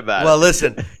forget about it. Well,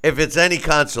 listen, if it's any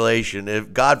consolation,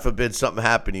 if God forbid something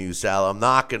happened to you, Sal, I'm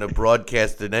not going to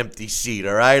broadcast an empty seat.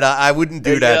 All right, I wouldn't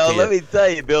do that to you. Let me tell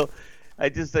you, Bill. I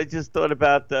just thought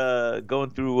about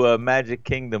going through Magic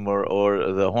Kingdom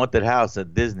or the haunted house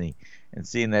at Disney and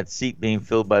seeing that seat being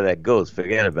filled by that ghost.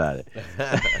 Forget about it.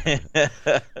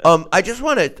 I just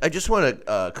want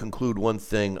to conclude one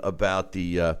thing about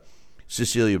the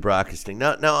Cecilia Brackets thing.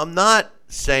 Now I'm not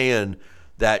saying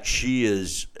that she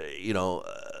is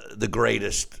the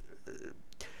greatest.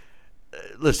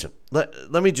 Listen,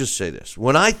 let me just say this.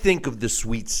 When I think of the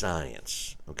sweet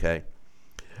science, okay,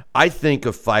 I think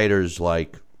of fighters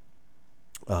like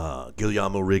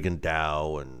Guillermo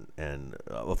Rigondeaux and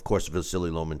of course Vasily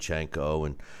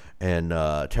Lomachenko and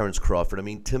Terrence Crawford. I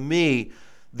mean, to me,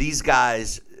 these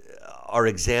guys are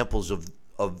examples of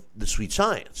the sweet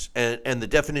science, and the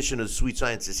definition of sweet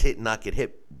science is hit and not get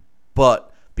hit,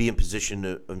 but be in position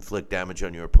to inflict damage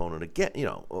on your opponent again.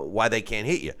 Why they can't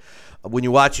hit you. When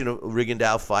you're watching a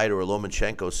Rigondeaux fight or a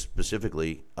Lomachenko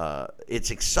specifically,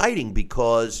 it's exciting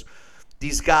because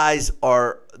these guys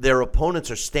their opponents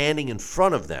are standing in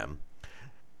front of them,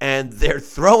 and they're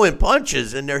throwing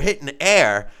punches and they're hitting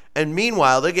air, and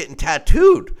meanwhile they're getting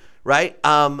tattooed, right?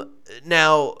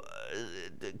 Now,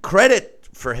 credit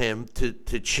for him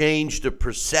to change the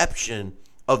perception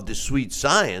of the sweet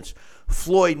science.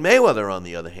 Floyd Mayweather, on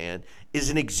the other hand, is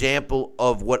an example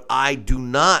of what I do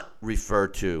not refer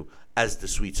to as the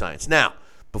sweet science. Now,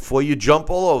 before you jump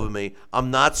all over me,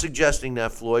 I'm not suggesting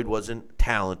that Floyd wasn't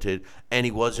talented and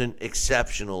he wasn't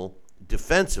exceptional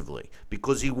defensively,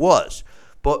 because he was.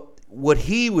 But what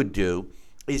he would do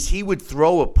is he would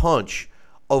throw a punch,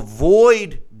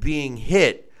 avoid being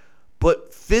hit,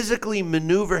 but physically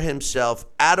maneuver himself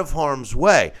out of harm's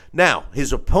way. Now,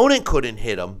 his opponent couldn't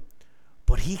hit him,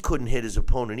 but he couldn't hit his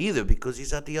opponent either because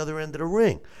he's at the other end of the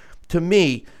ring. To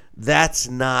me, that's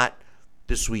not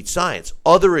the sweet science.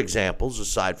 Other examples,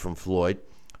 aside from Floyd,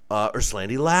 are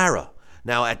Slandy Lara.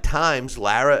 Now, at times,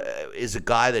 Lara is a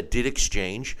guy that did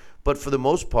exchange, but for the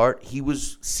most part, he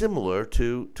was similar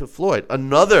to Floyd.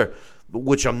 Another,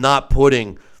 which I'm not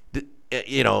putting,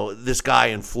 this guy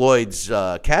in Floyd's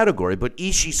category, but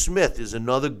Ishii Smith is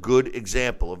another good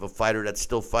example of a fighter that's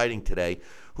still fighting today,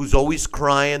 who's always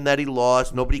crying that he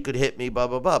lost, nobody could hit me, blah,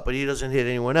 blah, blah, but he doesn't hit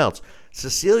anyone else.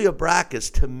 Cecilia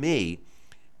Brækhus, to me,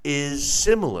 is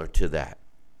similar to that.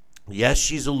 Yes,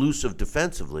 she's elusive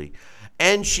defensively,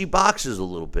 and she boxes a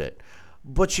little bit,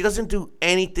 but she doesn't do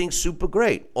anything super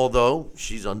great, although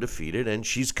she's undefeated, and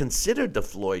she's considered the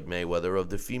Floyd Mayweather of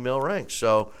the female ranks.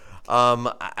 So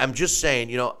I'm just saying,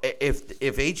 if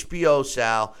HBO,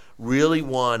 Sal, really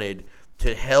wanted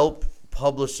to help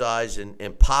publicize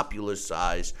and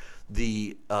popularize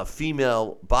the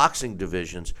female boxing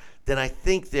divisions, then I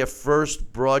think their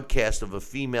first broadcast of a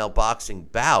female boxing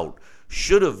bout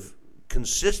should have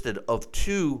consisted of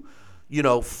two,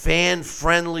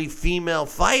 fan-friendly female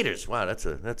fighters. Wow, that's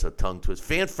a tongue twist.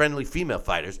 Fan-friendly female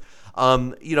fighters.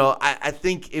 I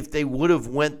think if they would have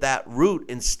went that route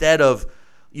instead of,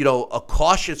 a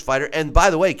cautious fighter. And by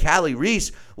the way, Callie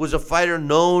Reese was a fighter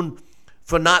known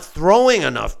for not throwing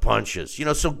enough punches.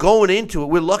 So going into it,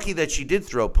 we're lucky that she did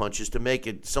throw punches to make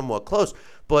it somewhat close.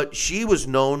 But she was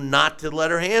known not to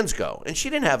let her hands go. And she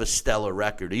didn't have a stellar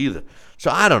record either.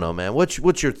 So I don't know, man. What's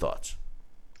your thoughts?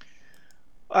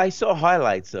 I saw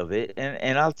highlights of it,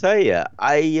 and I'll tell you,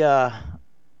 I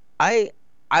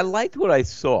liked what I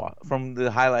saw from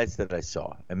the highlights that I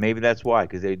saw. And maybe that's why,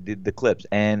 because they did the clips.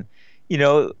 And,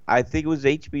 I think it was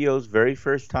HBO's very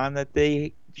first time that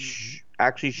they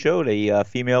actually showed a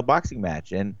female boxing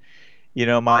match. And,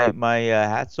 my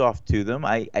hats off to them.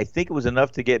 I think it was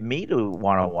enough to get me to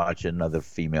want to watch another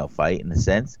female fight in a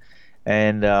sense.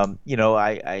 And,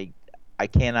 I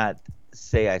cannot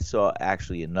say I saw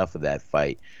actually enough of that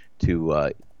fight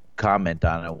to comment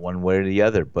on it one way or the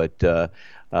other. But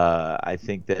I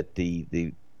think that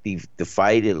the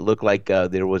fight, it looked like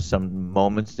there was some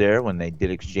moments there when they did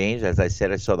exchange. As I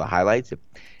said, I saw the highlights.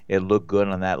 It looked good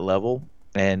on that level.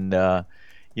 And,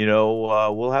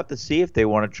 we'll have to see if they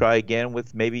want to try again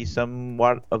with maybe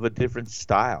somewhat of a different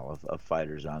style of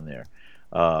fighters on there.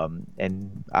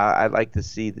 And I'd like to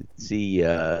see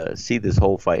this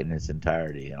whole fight in its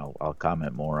entirety. And I'll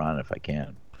comment more on it if I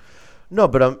can. No,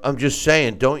 but I'm just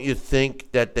saying, don't you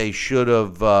think that they should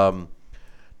have?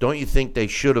 Don't you think they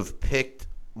should have picked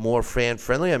more fan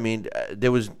friendly? I mean,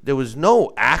 there was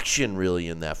no action really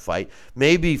in that fight.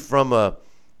 Maybe from a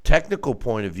technical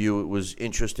point of view, it was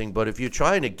interesting. But if you're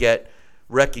trying to get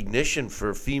recognition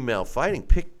for female fighting,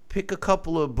 pick a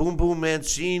couple of Boom Boom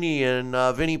Mancini and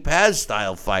Vinny Paz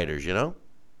style fighters.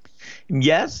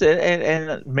 Yes,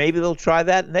 and maybe they'll try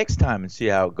that next time and see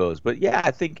how it goes. But yeah,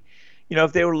 I think.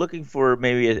 If they were looking for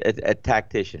maybe a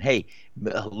tactician, hey,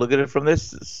 look at it from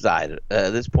this side,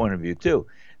 this point of view too.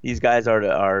 These guys are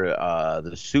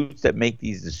the suits that make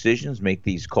these decisions, make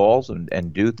these calls,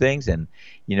 and do things, and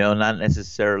not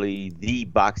necessarily the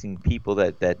boxing people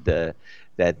that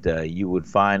you would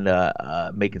find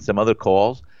making some other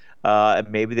calls. And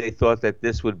maybe they thought that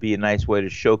this would be a nice way to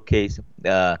showcase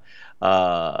a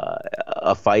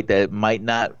fight that might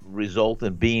not result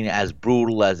in being as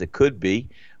brutal as it could be.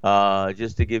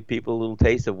 Just to give people a little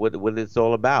taste of what it's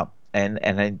all about. And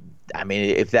I mean,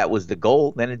 if that was the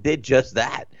goal, then it did just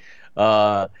that.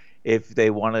 If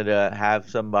they wanted to have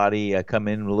somebody come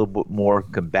in a little bit more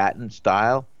combatant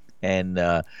style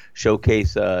and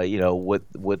showcase, what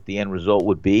the end result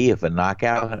would be if a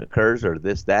knockout occurs or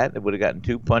this, that, it would have gotten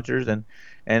two punchers and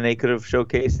they could have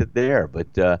showcased it there.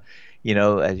 But,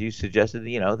 as you suggested,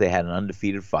 they had an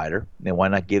undefeated fighter. Then why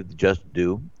not give the just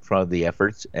due from the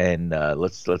efforts? And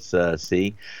let's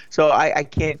see. So I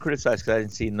can't criticize because I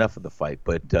didn't see enough of the fight.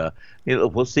 But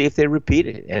we'll see if they repeat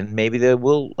it, and maybe they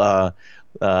will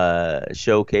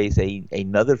showcase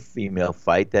another female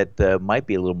fight that might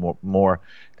be a little more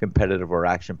competitive or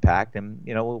action packed, and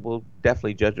we'll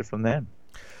definitely judge it from then.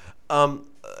 An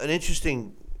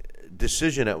interesting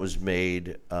decision that was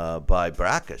made by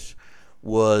Brækhus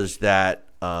was that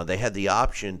they had the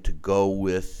option to go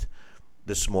with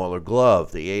the smaller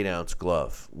glove, the 8-ounce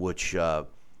glove, which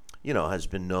has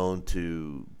been known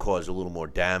to cause a little more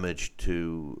damage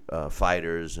to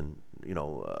fighters and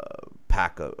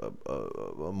pack a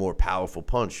more powerful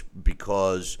punch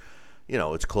because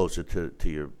it's closer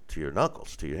to your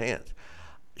knuckles, to your hands.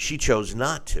 She chose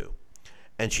not to,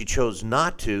 and she chose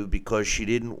not to because she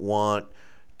didn't want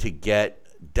to get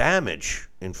damage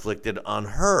inflicted on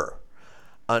her.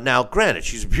 Now, granted,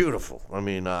 she's beautiful. I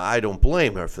mean, I don't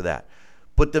blame her for that.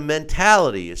 But the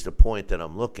mentality is the point that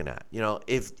I'm looking at.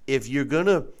 If you're going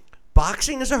to –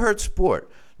 boxing is a hurt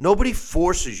sport. Nobody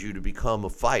forces you to become a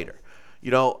fighter.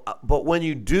 But when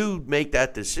you do make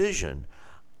that decision,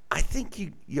 I think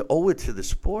you owe it to the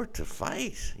sport to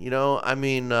fight. I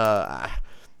mean, I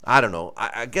don't know.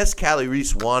 I guess Callie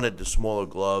Reese wanted the smaller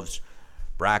gloves.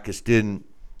 Brackus didn't.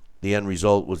 The end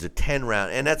result was a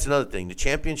 10-round. And that's another thing. The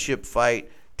championship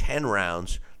fight, 10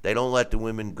 rounds. They don't let the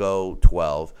women go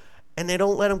 12. And they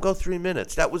don't let them go 3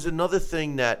 minutes. That was another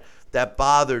thing that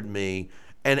bothered me.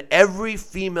 And every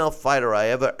female fighter I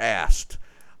ever asked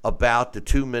about the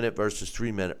 2-minute versus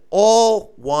 3-minute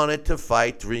all wanted to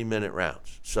fight 3-minute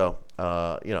rounds. So,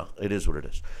 it is what it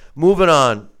is. Moving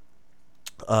on,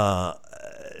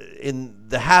 in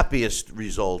the happiest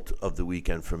result of the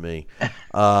weekend for me.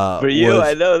 For you,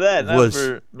 I know that. Not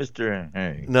for Mr.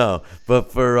 Hey. No,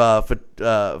 but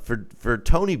for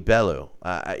Tony Bellew,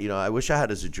 I wish I had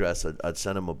his address. I'd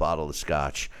send him a bottle of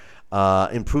scotch.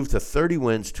 Improved to 30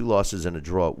 wins, 2 losses, and a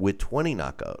draw with 20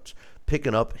 knockouts,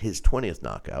 picking up his 20th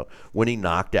knockout when he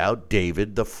knocked out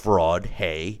David the Fraud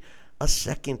Hay a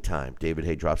second time. David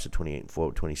Hay drops to 28-4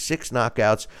 with 26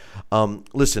 knockouts.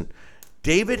 Listen,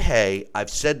 David Hay,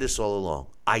 I've said this all along.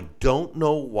 I don't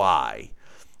know why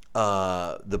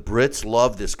the Brits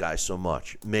love this guy so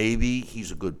much. Maybe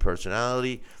he's a good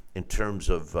personality in terms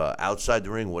of outside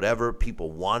the ring, whatever.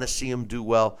 People want to see him do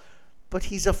well, but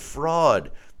he's a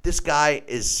fraud. This guy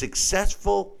is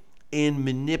successful in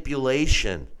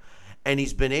manipulation, and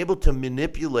he's been able to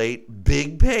manipulate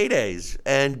big paydays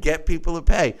and get people to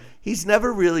pay. He's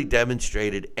never really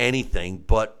demonstrated anything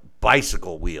but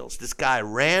bicycle wheels. This guy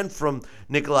ran from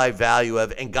Nikolai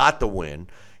Valuev and got the win.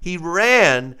 He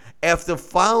ran after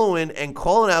following and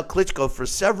calling out Klitschko for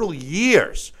several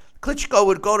years. Klitschko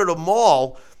would go to the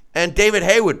mall and David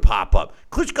Hay would pop up.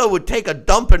 Klitschko would take a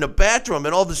dump in the bathroom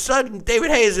and all of a sudden David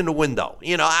Hay is in the window.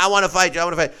 I want to fight you. I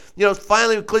want to fight.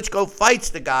 Finally Klitschko fights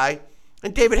the guy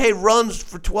and David Hay runs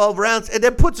for 12 rounds and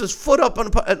then puts his foot up on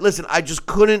the – listen, I just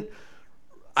couldn't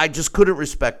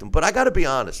respect him. But I got to be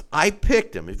honest. I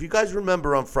picked him. If you guys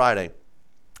remember on Friday,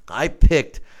 I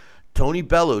picked Tony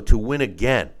Bellew to win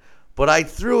again. But I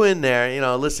threw in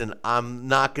there, listen, I'm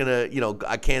not going to,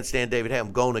 I can't stand David Hay.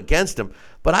 I'm going against him.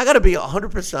 But I got to be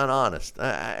 100% honest.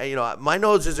 My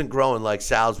nose isn't growing like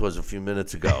Sal's was a few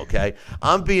minutes ago, okay?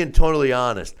 I'm being totally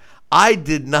honest. I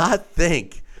did not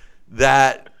think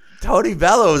that Tony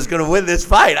Bellew was going to win this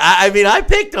fight. I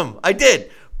picked him. I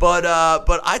did. But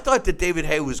I thought that David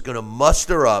Hay was going to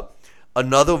muster up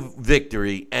another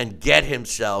victory and get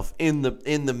himself in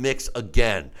the mix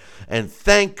again. And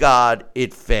thank God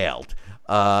it failed.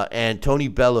 And Tony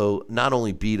Bellew not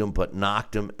only beat him but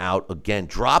knocked him out again.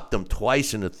 Dropped him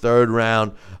twice in the third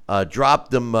round.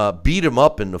 Beat him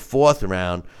up in the fourth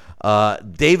round.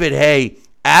 David Hay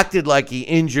acted like he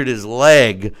injured his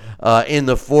leg in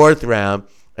the fourth round.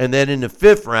 And then in the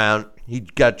fifth round, he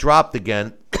got dropped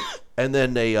again. And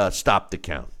then they stopped the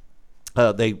count.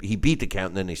 He beat the count,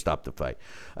 and then they stopped the fight.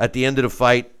 At the end of the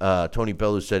fight, Tony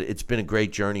Bellew said, "It's been a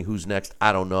great journey. Who's next?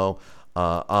 I don't know.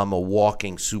 I'm a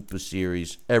walking super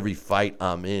series. Every fight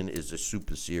I'm in is a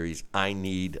super series. I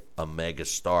need a mega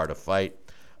star to fight."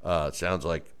 Sounds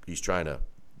like he's trying to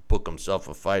book himself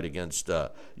a fight against,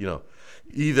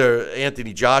 either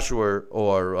Anthony Joshua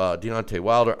or Deontay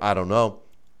Wilder. I don't know.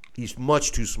 He's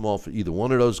much too small for either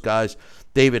one of those guys.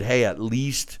 David Hay, at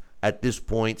least at this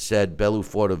point, said Bellew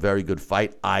fought a very good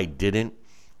fight. I didn't.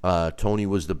 Tony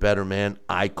was the better man.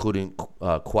 I couldn't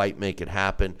quite make it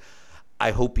happen.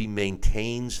 I hope he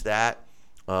maintains those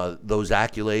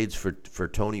accolades for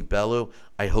Tony Bellew.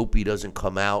 I hope he doesn't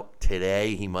come out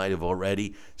today. He might have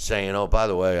already saying, "Oh, by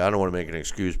the way, I don't want to make an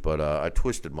excuse, but I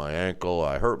twisted my ankle.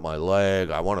 I hurt my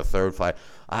leg. I want a third fight."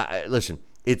 Listen,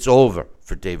 it's over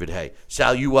for David Hay.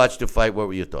 Sal, you watched the fight. What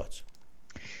were your thoughts?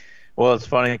 Well, it's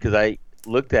funny because I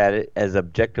looked at it as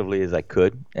objectively as I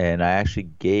could, and I actually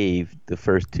gave the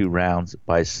first 2 rounds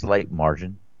by a slight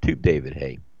margin to David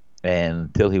Hay. And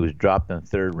until he was dropped in the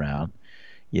third round,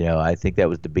 I think that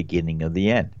was the beginning of the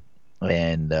end.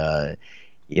 And,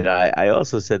 I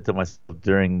also said to myself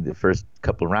during the first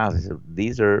couple of rounds, I said,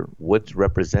 these are what's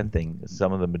representing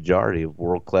some of the majority of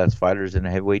world-class fighters in the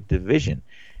heavyweight division.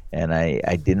 And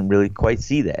I didn't really quite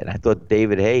see that. And I thought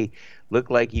David Haye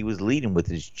looked like he was leading with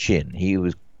his chin. He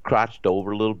was crouched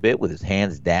over a little bit with his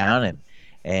hands down,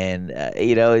 and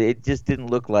it just didn't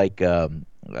look like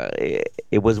it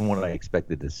wasn't what I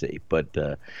expected to see. But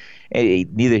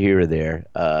neither here or there.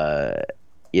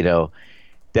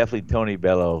 Definitely Tony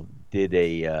Bello did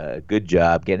a good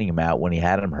job getting him out when he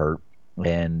had him hurt.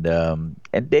 And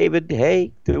David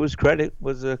Haye, to his credit,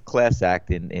 was a class act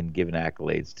in giving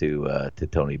accolades to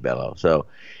Tony Bello. So,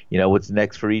 what's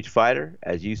next for each fighter?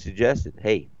 As you suggested,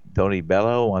 hey, Tony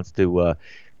Bello wants to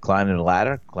climb the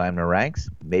ladder, climb the ranks.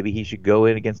 Maybe he should go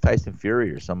in against Tyson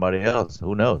Fury or somebody else.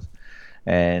 Who knows?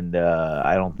 And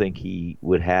I don't think he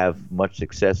would have much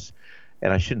success.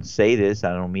 And I shouldn't say this,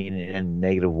 I don't mean it in a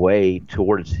negative way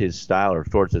towards his style or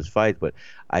towards his fight, but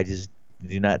I just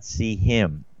do not see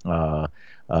him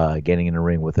getting in the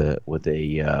ring with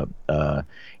a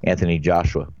Anthony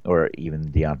Joshua or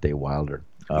even Deontay Wilder.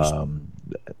 I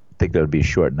think that would be a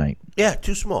short night. Yeah,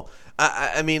 too small.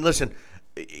 I mean, listen,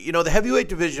 the heavyweight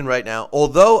division right now,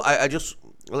 although I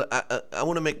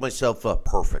want to make myself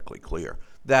perfectly clear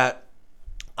that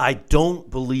I don't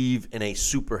believe in a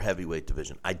super heavyweight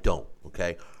division. I don't,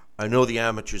 okay? I know the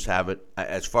amateurs have it.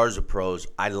 As far as the pros,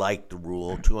 I like the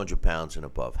rule, 200 pounds and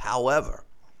above. However,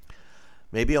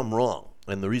 maybe I'm wrong.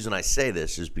 And the reason I say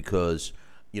this is because,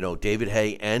 David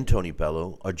Haye and Tony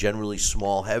Bello are generally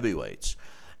small heavyweights.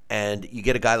 And you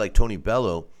get a guy like Tony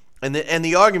Bello, and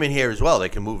the argument here as well, they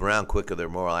can move around quicker, they're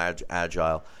more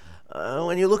agile.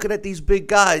 When you're looking at these big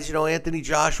guys, Anthony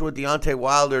Joshua, Deontay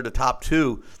Wilder, the top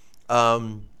two,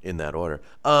 in that order.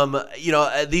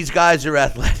 These guys are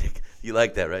athletic. You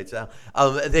like that, right, Sal?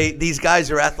 These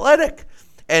guys are athletic,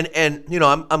 and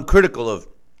I'm critical of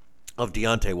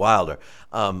Deontay Wilder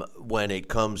when it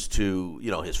comes to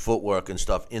his footwork and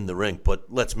stuff in the ring. But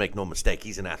let's make no mistake,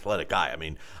 he's an athletic guy. I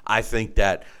mean, I think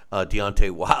that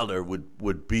Deontay Wilder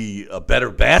would be a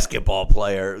better basketball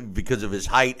player because of his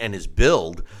height and his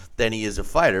build than he is a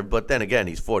fighter. But then again,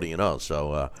 he's 40-0.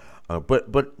 So,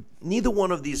 but neither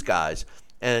one of these guys.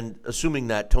 And assuming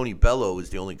that Tony Bello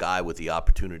is the only guy with the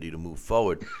opportunity to move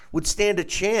forward, would stand a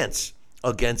chance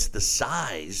against the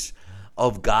size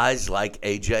of guys like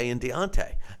AJ and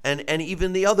Deontay, and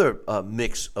even the other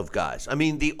mix of guys. I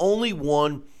mean, the only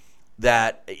one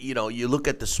that, you look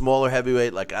at the smaller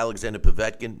heavyweight like Alexander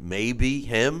Povetkin, maybe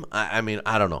him. I mean,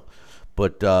 I don't know.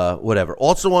 But whatever.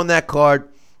 Also on that card,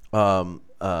 go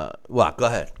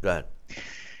ahead.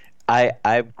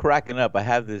 I'm cracking up. I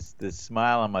have this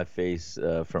smile on my face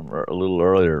from a little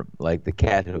earlier, like the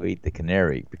cat who ate the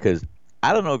canary, because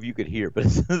I don't know if you could hear, but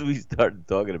as soon as we started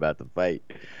talking about the fight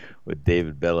with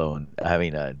David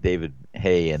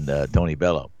Haye and Tony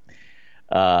Bello,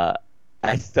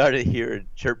 I started hearing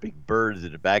chirping birds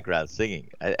in the background singing.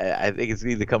 I think it's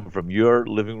either coming from your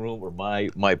living room or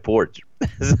my porch.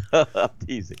 So I'm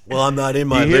teasing. Well, I'm not in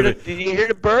my living. Did you hear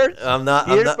the birds? I'm not.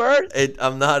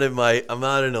 I'm not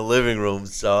in the living room.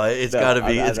 So it's got to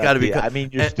be. It's got to be. I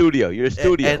mean, your studio. Your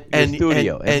studio. And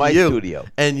my studio.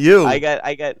 And you. I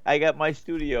got my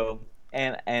studio,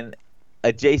 and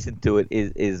adjacent to it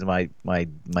is my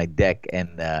deck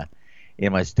and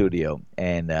in my studio,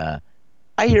 and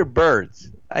I hear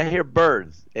birds.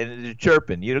 And they're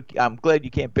chirping. I'm glad you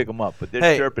can't pick them up, but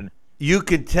they're chirping. You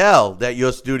can tell that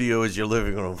your studio is your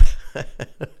living room.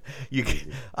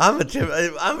 I'm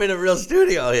in a real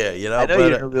studio here, I know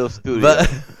you're in a real studio.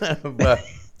 But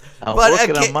I'm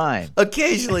working on mine.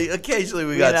 Occasionally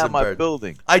we got some my birds.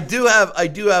 Building. I do have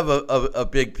a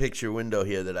big picture window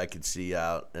here that I can see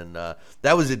out, and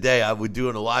that was a day I was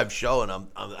doing a live show, and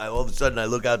I all of a sudden I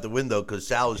look out the window because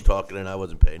Sal was talking and I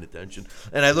wasn't paying attention,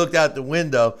 and I looked out the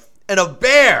window and a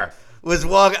bear was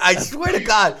walking. I swear to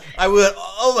God, I went,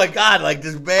 oh my God, like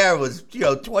this bear was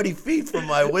 20 feet from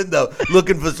my window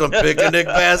looking for some picnic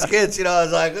baskets. I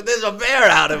was like, there's a bear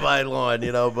out in my lawn,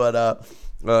 but.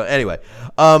 Anyway,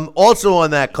 also on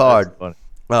that card,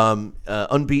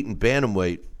 unbeaten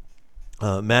bantamweight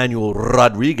Manuel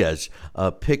Rodriguez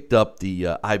picked up the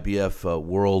IBF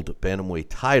World Bantamweight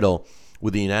title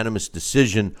with a unanimous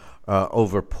decision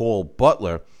over Paul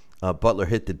Butler. Butler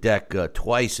hit the deck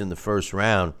twice in the first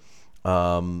round,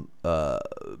 but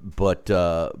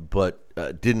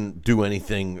didn't do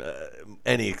anything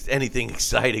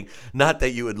exciting. Not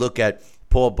that you would look at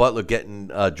Paul Butler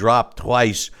getting dropped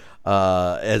twice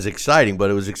as exciting,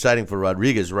 but it was exciting for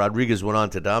Rodriguez. Rodriguez went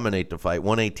on to dominate the fight,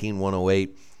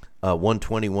 118-108,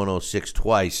 120-106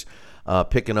 twice,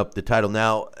 picking up the title.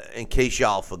 Now, in case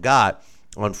y'all forgot,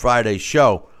 on Friday's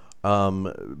show,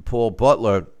 Paul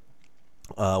Butler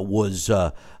was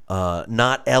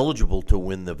not eligible to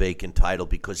win the vacant title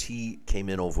because he came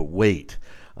in overweight.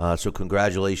 So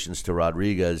congratulations to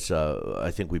Rodriguez.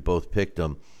 I think we both picked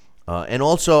him. And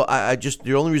also, I just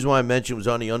the only reason why I mentioned was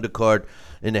on the undercard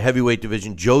in the heavyweight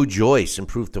division. Joe Joyce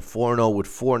improved to 4-0 with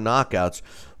 4 knockouts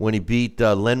when he beat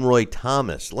Lenroy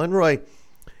Thomas. Lenroy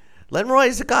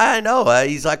is a guy I know.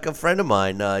 He's like a friend of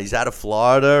mine. He's out of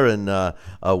Florida and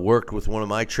worked with one of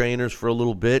my trainers for a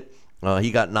little bit.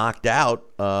 He got knocked out,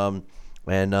 and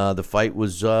the fight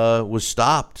was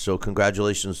stopped. So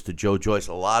congratulations to Joe Joyce.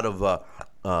 A lot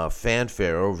of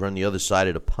fanfare over on the other side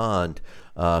of the pond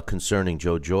concerning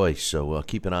Joe Joyce. So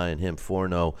keep an eye on him.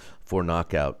 4-0, 4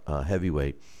 knockout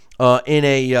heavyweight. In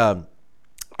a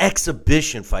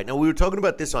exhibition fight. Now, we were talking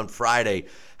about this on Friday,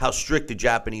 how strict the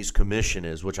Japanese commission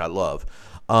is, which I love.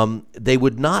 They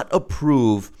would not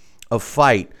approve a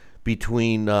fight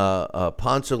between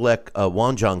Ponsalek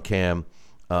Wanjankam,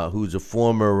 who's a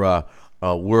former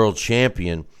world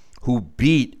champion, who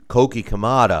beat Koki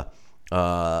Kamada.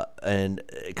 And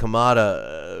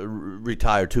Kamada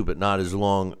retired too, but not as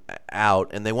long out.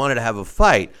 And they wanted to have a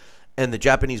fight, and the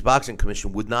Japanese Boxing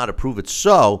Commission would not approve it.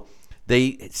 So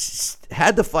they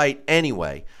had the fight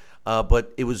anyway,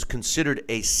 but it was considered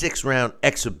a 6-round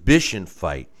exhibition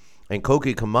fight. And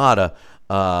Koki Kamada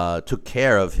took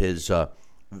care of his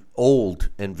old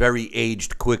and very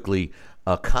aged quickly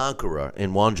conqueror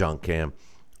in Wanjankam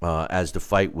as the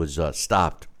fight was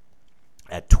stopped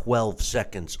at 12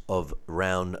 seconds of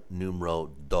round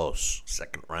numero dos,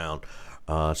 second round.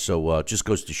 So just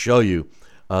goes to show you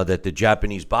that the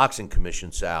Japanese Boxing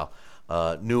Commission, Sal,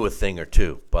 knew a thing or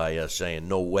two by saying,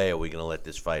 no way are we going to let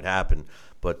this fight happen.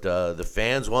 But the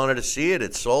fans wanted to see it.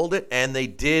 It sold it. And they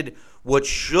did what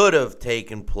should have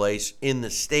taken place in the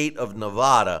state of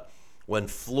Nevada when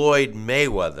Floyd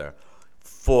Mayweather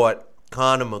fought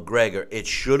Conor McGregor. It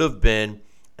should have been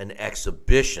an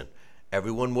exhibition.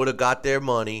 Everyone would have got their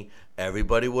money.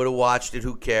 Everybody would have watched it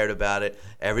who cared about it.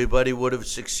 Everybody would have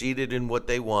succeeded in what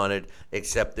they wanted,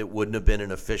 except it wouldn't have been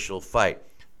an official fight.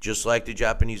 Just like the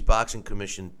Japanese Boxing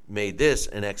Commission made this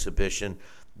an exhibition,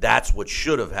 that's what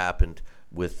should have happened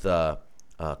with Conor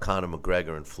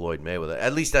McGregor and Floyd Mayweather.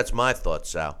 At least that's my thought,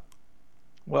 Sal.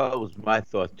 Well, it was my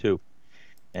thought too.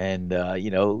 And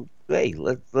hey,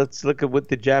 let's look at what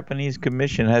the Japanese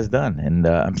Commission has done. And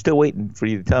I'm still waiting for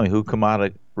you to tell me who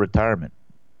Kamada retirement.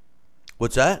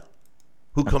 What's that?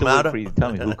 Who I'm still Kamada? waiting for you to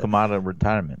tell me who Kamada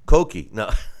retirement. Koki. No.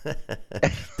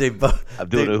 They both. I'm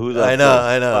doing it. Who's I know.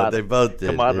 Kamada. They both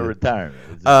did. Kamada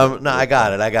retirement. No, I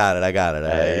got it.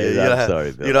 I'm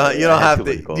sorry, Bill.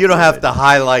 You don't have to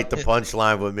highlight the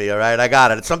punchline with me. All right, I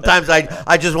got it. Sometimes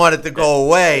I just want it to go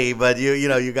away, but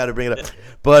you got to bring it up.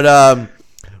 But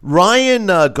Ryan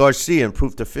Garcia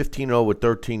improved to 15-0 with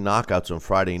 13 knockouts on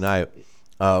Friday night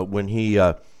when he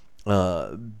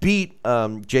beat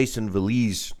Jason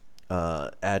Velez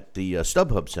at the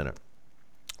StubHub Center.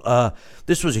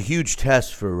 This was a huge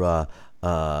test for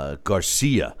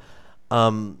Garcia.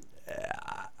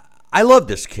 I love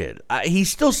this kid. He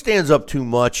still stands up too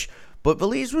much, but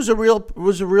Velez was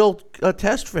a real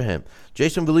test for him.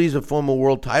 Jason Velez, a former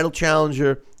world title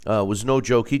challenger, was no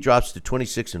joke. He drops to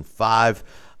 26-5.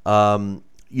 I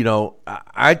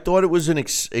thought it was an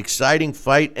exciting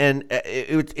fight, and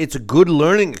it's a good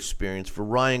learning experience for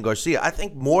Ryan Garcia. I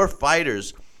think more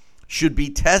fighters should be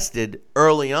tested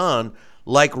early on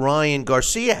like Ryan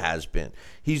Garcia has been.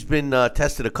 He's been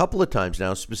tested a couple of times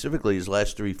now. Specifically, his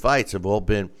last 3 fights have all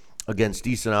been against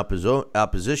decent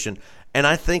opposition, and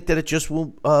I think that it just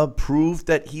will prove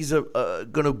that he's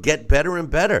going to get better and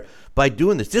better by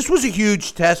doing this. This was a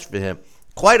huge test for him.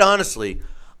 Quite honestly,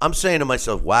 I'm saying to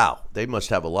myself, wow, they must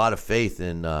have a lot of faith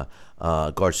in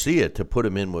Garcia to put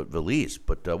him in with Velez.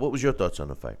 But what was your thoughts on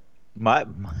the fight?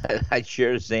 I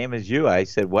share the same as you. I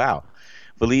said, wow,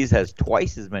 Velez has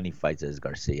twice as many fights as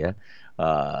Garcia,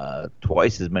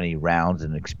 twice as many rounds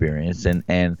and experience,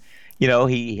 and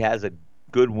he has a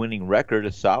good winning record,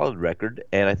 a solid record,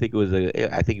 and I think he was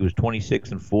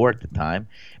 26-4 at the time.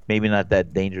 Maybe not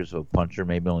that dangerous of a puncher,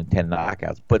 maybe only 10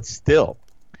 knockouts, but still.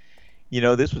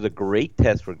 This was a great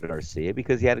test for Garcia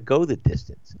because he had to go the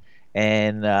distance.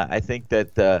 And I think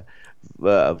that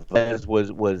Velez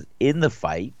was in the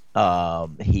fight.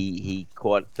 He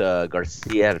caught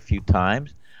Garcia a few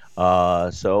times.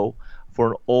 So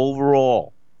for an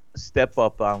overall step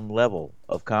up on level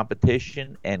of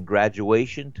competition and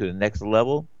graduation to the next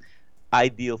level,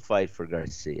 ideal fight for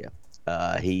Garcia.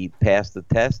 He passed the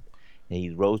test. He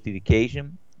rose to the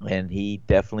occasion. And he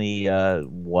definitely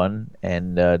won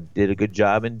and did a good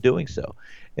job in doing so.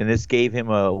 And this gave him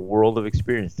a world of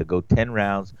experience to go 10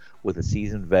 rounds with a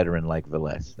seasoned veteran like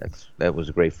Velez. That was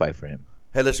a great fight for him.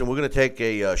 Hey, listen, we're going to take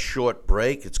a short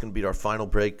break. It's going to be our final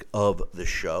break of the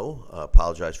show.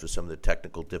 Apologize for some of the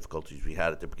technical difficulties we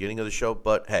had at the beginning of the show,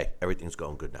 but hey, everything's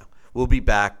going good now. We'll be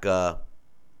back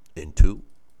in 2.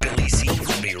 Billy C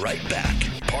will be right back.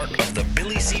 Part of the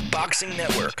Billy C Boxing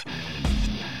Network.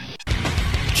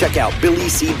 Check out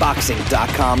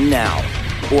BillyCBoxing.com now,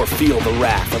 or feel the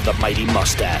wrath of the mighty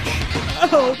mustache.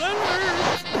 Oh, that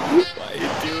hurts. Why are you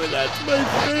doing that to my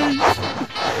face?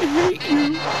 I hate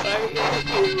you.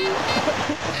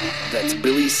 That's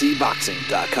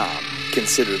BillyCBoxing.com.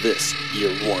 Consider this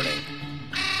your warning.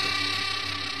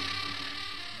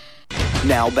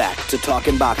 Now back to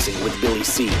Talking Boxing with Billy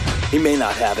C. He may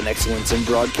not have an Excellence in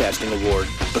Broadcasting award,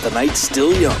 but the night's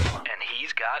still young. And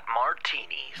he's got martinis.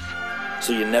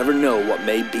 So you never know what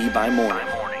may be by morning.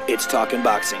 It's Talking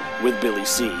Boxing with Billy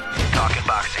C. Talking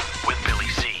Boxing with Billy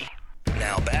C.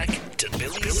 Now back to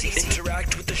Billy C.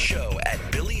 Interact with the show at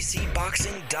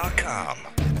BillyCBoxing.com.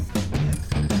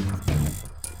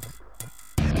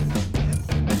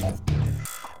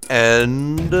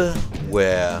 And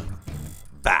we're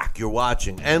back. You're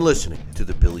watching and listening to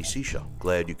the Billy C Show.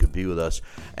 Glad you could be with us.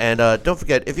 And don't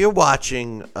forget, if you're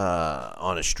watching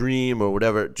on a stream or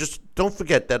whatever, just don't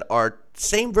forget that our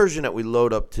same version that we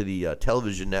load up to the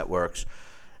television networks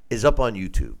is up on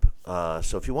YouTube.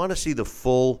 So if you want to see the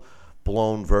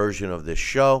full-blown version of this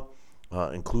show,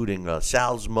 including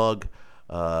Sal's mug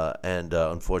and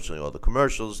unfortunately all the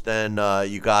commercials, then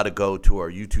you got to go to our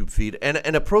YouTube feed.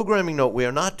 And a programming note, we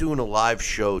are not doing a live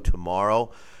show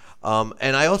tomorrow.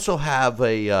 And I also have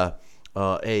a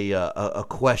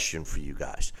question for you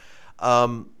guys.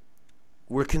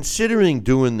 We're considering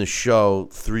doing the show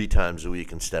 3 times a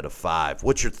week instead of 5.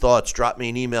 What's your thoughts? Drop me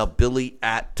an email,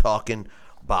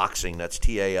 Billy@TalkinBoxing. That's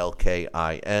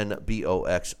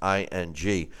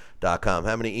TalkinBoxing.com.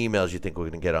 How many emails you think we're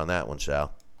going to get on that one,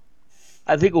 Sal?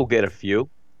 I think we'll get a few.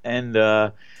 And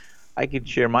I can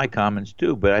share my comments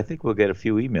too, but I think we'll get a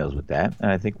few emails with that. And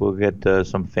I think we'll get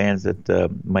some fans that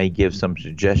might give some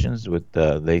suggestions with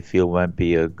they feel might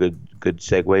be a good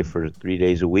segue for 3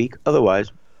 days a week.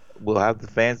 Otherwise, we'll have the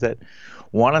fans that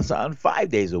want us on 5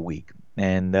 days a week.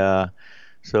 And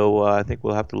so I think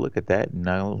we'll have to look at that.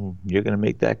 And you're going to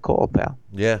make that call, pal.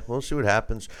 Yeah, we'll see what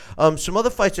happens. Some other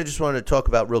fights I just wanted to talk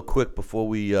about real quick before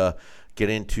we get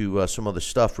into some other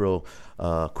stuff real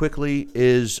quickly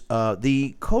is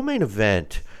the co-main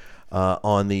event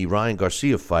on the Ryan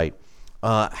Garcia fight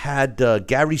had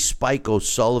Gary Spike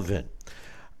O'Sullivan.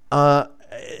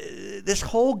 This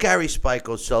whole Gary Spike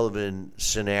O'Sullivan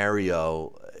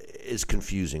scenario is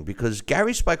confusing because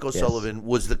Gary Spike O'Sullivan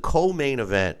was the co-main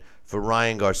event for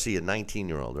Ryan Garcia,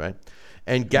 19-year-old, right?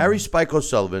 And Gary Spike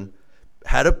O'Sullivan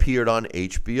had appeared on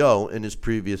HBO in his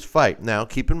previous fight. Now,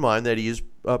 keep in mind that he is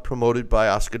promoted by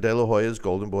Oscar De La Hoya's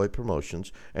Golden Boy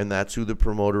Promotions, and that's who the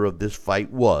promoter of this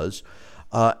fight was.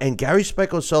 And Gary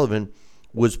Spike O'Sullivan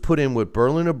was put in with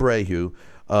Berlin Abreu,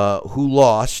 who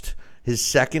lost his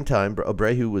second time.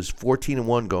 Abreu was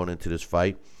 14-1 going into this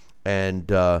fight, and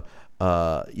Gary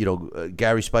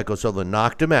Spike O'Sullivan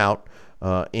knocked him out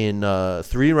in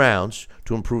 3 rounds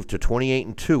to improve to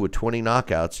 28-2 with 20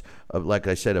 knockouts. Like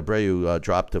I said, Abreu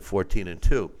dropped to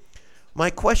 14-2. My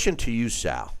question to you,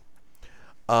 Sal,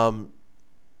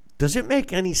 does it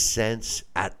make any sense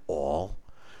at all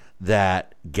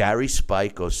that Gary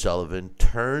Spike O'Sullivan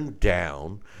turned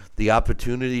down the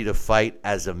opportunity to fight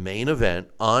as a main event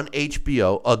on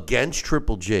HBO against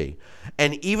Triple G?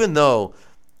 And even though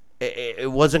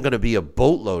it wasn't going to be a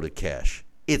boatload of cash,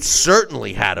 it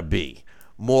certainly had to be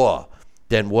more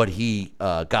than what he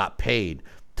got paid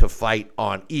to fight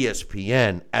on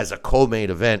ESPN as a co-main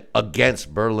event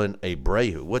against Berlin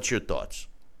Abreu. What's your thoughts?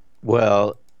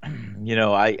 Well,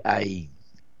 I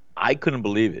couldn't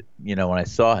believe it, when I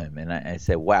saw him. And I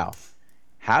said, wow,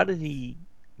 how did he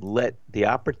let the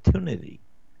opportunity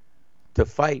to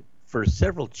fight for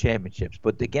several championships,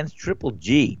 but against Triple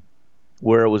G,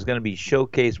 where it was going to be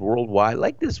showcased worldwide,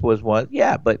 like this was one?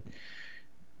 Yeah, but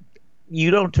you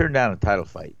don't turn down a title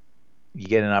fight. You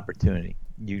get an opportunity.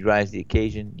 You rise to the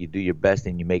occasion, you do your best,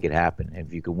 and you make it happen. And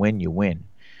if you can win, you win.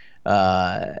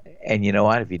 And you know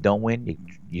what? If you don't win,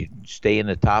 you stay in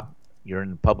the top. You're in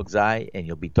the public's eye, and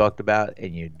you'll be talked about,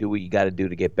 and you do what you got to do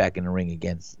to get back in the ring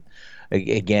against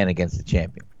the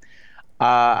champion.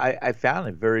 I found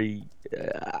it very.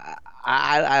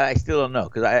 I still don't know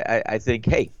because I think,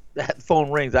 hey, that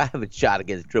phone rings. I have a shot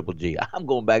against Triple G. I'm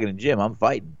going back in the gym. I'm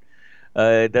fighting.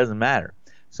 It doesn't matter.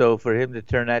 So for him to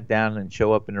turn that down and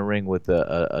show up in the ring with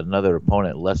another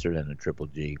opponent lesser than a Triple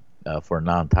G for a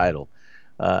non-title,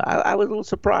 I was a little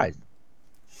surprised.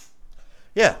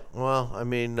 Yeah, well, I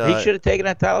mean, He should have taken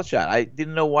that title shot. I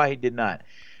didn't know why he did not.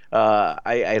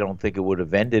 I don't think it would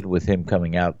have ended with him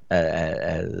coming out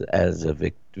as a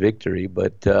victory,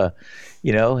 but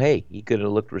hey, he could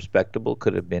have looked respectable.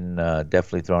 Could have been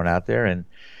definitely thrown out there, and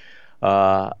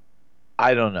I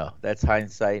don't know. That's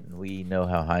hindsight, and we know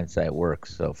how hindsight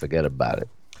works. So forget about it.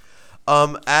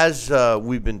 As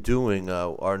we've been doing,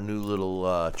 our new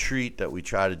little treat that we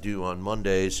try to do on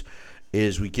Mondays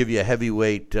is we give you a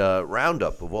heavyweight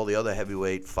roundup of all the other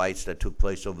heavyweight fights that took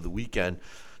place over the weekend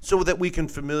so that we can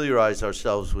familiarize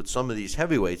ourselves with some of these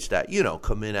heavyweights that,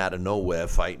 come in out of nowhere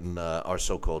fighting our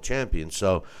so-called champions.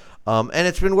 So, and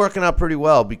it's been working out pretty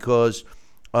well because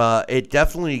it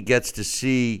definitely gets to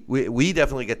see, we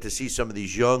definitely get to see some of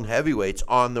these young heavyweights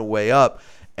on the way up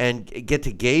and get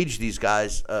to gauge these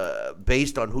guys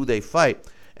based on who they fight.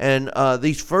 And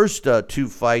these first two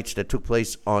fights that took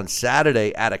place on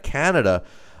Saturday out of Canada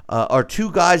are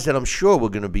two guys that I'm sure we're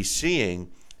going to be seeing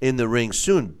in the ring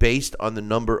soon based on the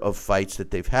number of fights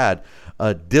that they've had.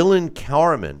 Dylan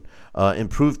Carmen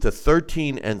improved to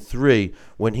 13-3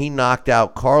 when he knocked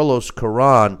out Carlos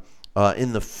Caran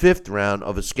in the fifth round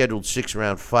of a scheduled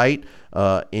six-round fight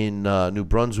in New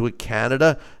Brunswick,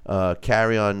 Canada.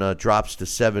 Carrion drops to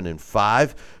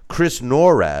 7-5. Chris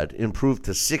Norrad improved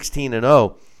to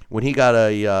 16-0 when he got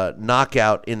a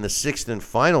knockout in the sixth and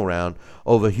final round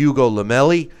over Hugo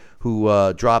Lamelli,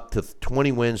 who dropped to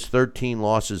 20 wins, 13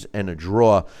 losses, and a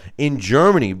draw. In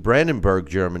Germany, Brandenburg,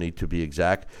 Germany to be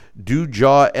exact,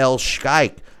 Dujar El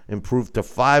Sheikh improved to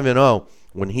 5-0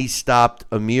 when he stopped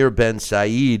Amir Ben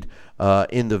Said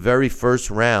in the very first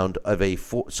round of a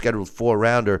scheduled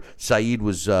four-rounder. Said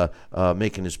was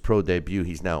making his pro debut.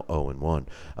 He's now 0-1.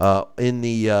 In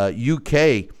the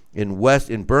UK,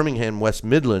 in Birmingham, West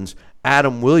Midlands,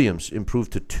 Adam Williams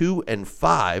improved to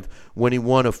 2-5 when he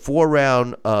won a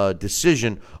four-round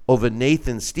decision over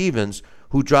Nathan Stevens,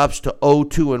 who drops to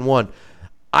 0-2-1.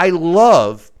 I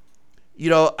love,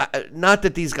 not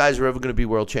that these guys are ever going to be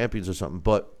world champions or something,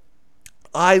 but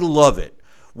I love it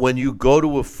when you go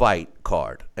to a fight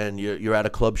card and you're at a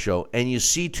club show and you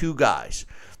see two guys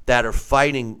that are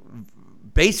fighting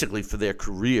basically for their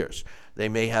careers. They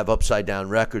may have upside-down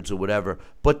records or whatever,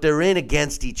 but they're in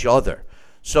against each other.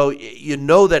 So you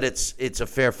know that it's a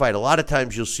fair fight. A lot of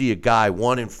times you'll see a guy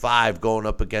 1-5 going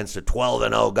up against a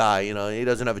 12-0 guy. He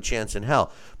doesn't have a chance in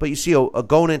hell. But you see,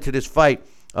 going into this fight,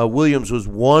 Williams was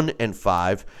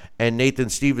 1-5, and Nathan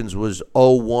Stevens was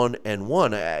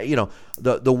 0-1-1.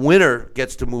 The winner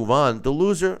gets to move on. The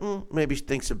loser maybe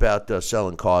thinks about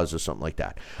selling cars or something like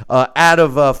that. Out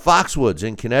of Foxwoods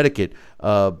in Connecticut,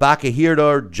 Bakahir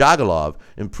Jagalov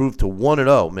improved to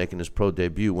 1-0, making his pro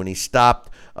debut when he stopped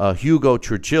Hugo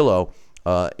Trujillo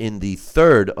in the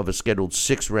third of a scheduled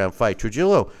six-round fight.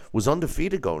 Trujillo was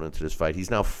undefeated going into this fight. He's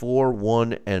now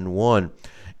 4-1-1.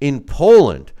 In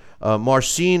Poland,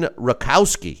 Marcin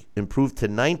Rakowski improved to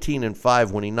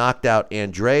 19-5 when he knocked out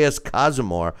Andreas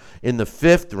Kazimar in the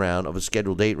fifth round of a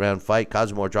scheduled eight-round fight.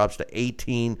 Kazimar drops to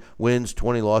 18 wins,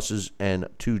 20 losses, and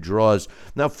 2 draws.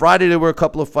 Now, Friday there were a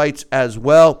couple of fights as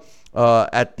well.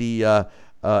 In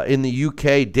the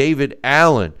UK, David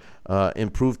Allen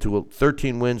improved to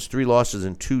 13 wins, 3 losses,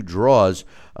 and 2 draws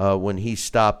when he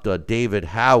stopped David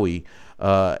Howie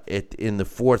in the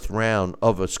fourth round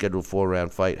of a scheduled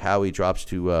four-round fight. Howie drops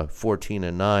to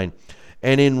 14-9.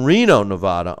 And in Reno,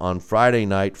 Nevada, on Friday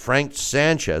night, Frank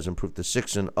Sanchez improved to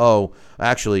 6-0.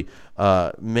 Actually,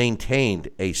 maintained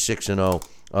a 6-0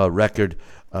 record.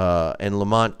 And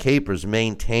Lamont Capers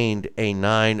maintained a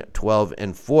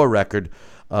 9-12-4 record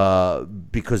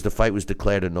because the fight was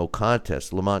declared a no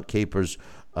contest. Lamont Capers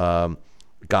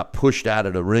got pushed out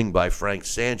of the ring by Frank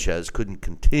Sanchez, couldn't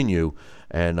continue,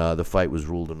 and the fight was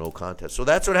ruled a no contest. So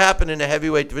that's what happened in the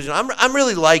heavyweight division. I'm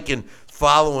really liking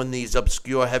following these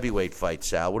obscure heavyweight fights,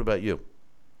 Sal. What about you?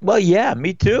 Well, yeah,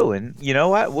 me too. And you know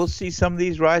what? We'll see some of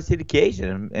these rise to the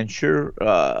occasion. And sure,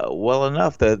 well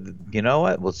enough that, you know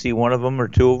what? We'll see one of them or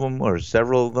two of them or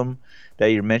several of them that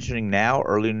you're mentioning now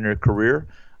early in their career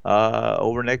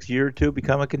over the next year or two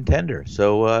become a contender.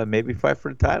 So maybe fight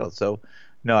for the title. So,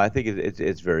 no, I think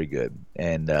it's very good,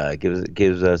 and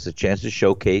gives us a chance to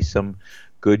showcase some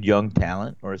good young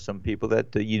talent or some people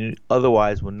that you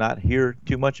otherwise would not hear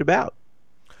too much about.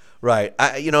 Right.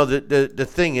 The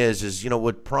thing is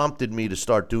what prompted me to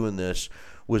start doing this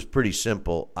was pretty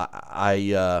simple.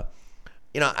 I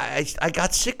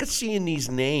got sick of seeing these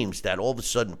names that all of a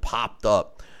sudden popped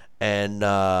up, and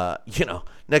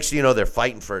next thing you know, they're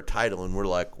fighting for a title, and we're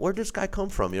like, where'd this guy come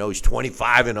from? He's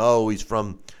 25-0. He's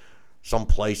from some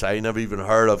place I never even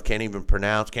heard of, can't even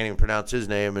pronounce his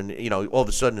name, and all of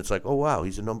a sudden it's like, oh wow,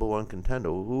 he's a number one contender.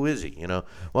 Who is he?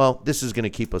 Well, this is going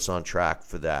to keep us on track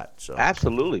for that. So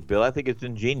absolutely, Bill. I think it's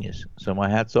ingenious. So my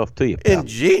hat's off to you, pal.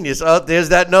 Ingenious. Oh, there's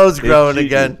that nose growing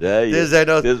again. There's that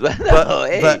nose. There's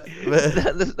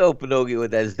no Pinocchio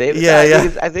with that statement.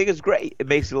 I think it's great. It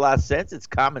makes a lot of sense. It's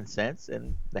common sense,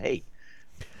 and hey,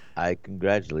 I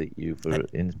congratulate you for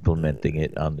implementing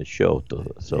it on the show.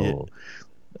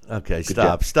 Okay,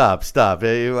 stop.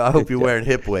 I hope you're wearing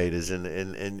hip waders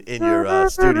in your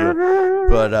studio.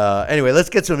 But anyway, let's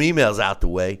get some emails out the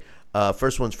way.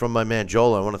 First one's from my man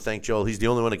Joel. I want to thank Joel. He's the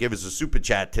only one that gave us a super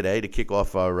chat today to kick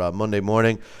off our Monday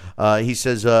morning. He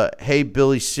says, hey,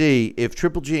 Billy C., if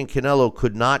Triple G and Canelo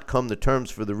could not come to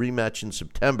terms for the rematch in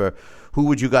September, who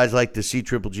would you guys like to see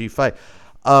Triple G fight?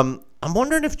 I'm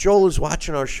wondering if Joel is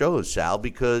watching our shows, Sal,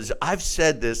 because I've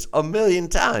said this a million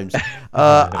times.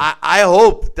 I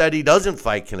hope that he doesn't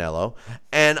fight Canelo.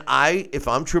 And if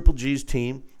I'm Triple G's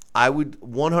team, I would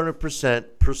 100%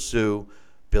 pursue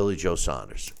Billy Joe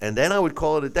Saunders. And then I would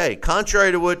call it a day.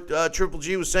 Contrary to what Triple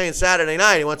G was saying Saturday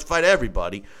night, he wants to fight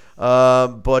everybody.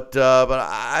 But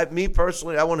me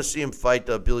personally, I want to see him fight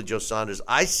Billy Joe Saunders.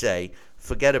 I say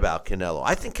forget about Canelo.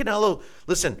 I think Canelo,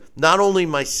 listen, not only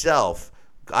myself,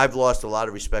 I've lost a lot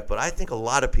of respect, but I think a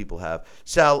lot of people have.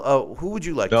 Sal, who would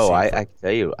you like to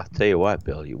see? I'll tell you what,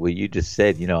 Bill. What you just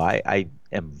said, I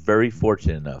am very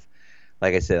fortunate enough.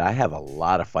 Like I said, I have a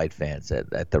lot of fight fans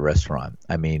at the restaurant.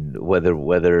 I mean,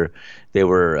 whether they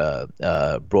were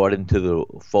brought into the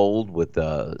fold with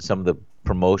some of the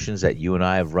promotions that you and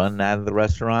I have run out of the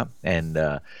restaurant, and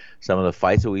some of the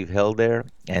fights that we've held there,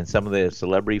 and some of the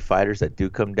celebrity fighters that do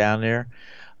come down there.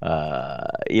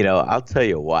 I'll tell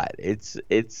you what, it's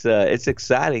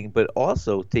exciting, but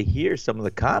also to hear some of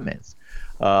the comments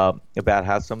about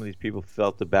how some of these people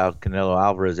felt about Canelo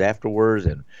Alvarez afterwards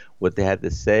and what they had to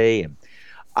say. And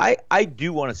I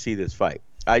do want to see this fight.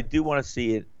 I do want to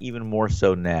see it even more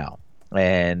so now.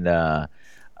 And I'll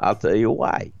tell you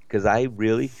why. Because I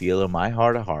really feel in my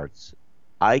heart of hearts,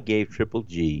 I gave Triple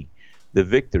G the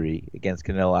victory against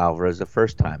Canelo Alvarez the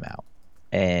first time out.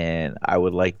 And I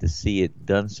would like to see it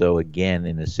done so again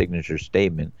in a signature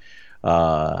statement.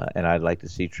 And I'd like to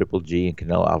see Triple G and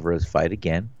Canelo Alvarez fight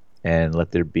again. And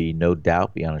let there be no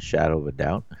doubt, beyond a shadow of a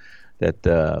doubt, that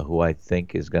who I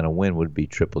think is going to win would be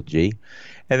Triple G.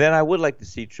 And then I would like to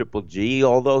see Triple G,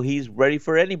 although he's ready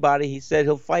for anybody. He said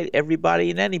he'll fight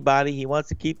everybody and anybody. He wants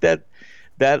to keep that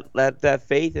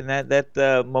faith and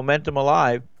that momentum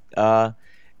alive. I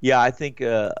think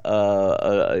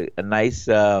a nice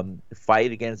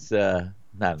fight against a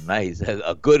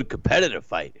good competitive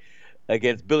fight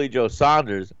against Billy Joe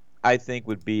Saunders, I think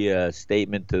would be a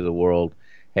statement to the world.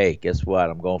 Hey, guess what?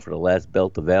 I'm going for the last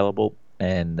belt available,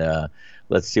 and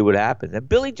let's see what happens. And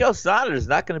Billy Joe Saunders is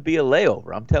not going to be a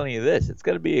layover. I'm telling you this. It's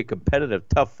going to be a competitive,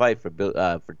 tough fight for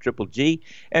Triple G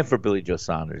and for Billy Joe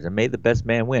Saunders, and may the best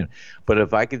man win. But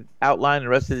if I could outline the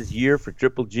rest of this year for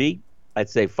Triple G, I'd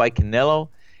say fight Canelo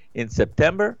in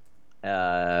September.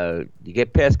 You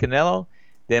get past Canelo,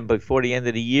 then before the end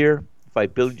of the year,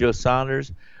 fight Billy Joe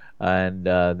Saunders, and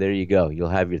there you go. You'll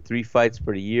have your 3 fights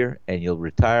for the year, and you'll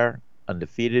retire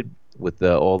undefeated with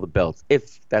all the belts,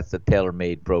 if that's a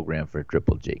tailor-made program for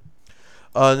Triple G.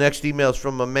 Next email is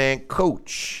from my man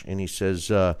Coach, and he says,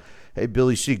 hey,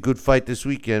 Billy C., good fight this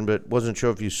weekend, but wasn't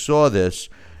sure if you saw this,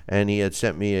 and he had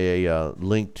sent me a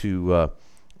link to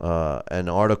an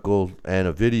article and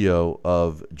a video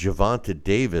of Gervonta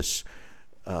Davis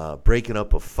breaking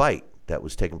up a fight that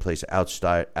was taking place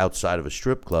outside of a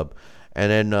strip club.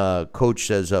 And then Coach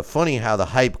says, funny how the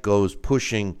hype goes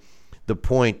pushing the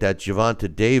point that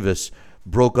Gervonta Davis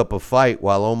broke up a fight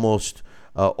while almost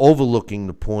overlooking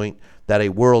the point that a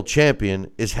world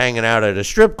champion is hanging out at a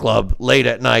strip club late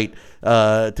at night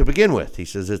to begin with. He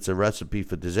says it's a recipe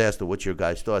for disaster. What's your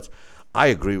guys' thoughts? I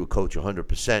agree with Coach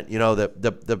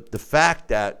 100%. The fact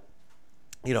that,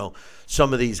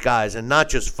 some of these guys, and not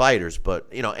just fighters, but,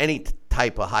 any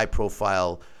type of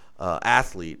high-profile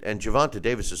athlete, and Gervonta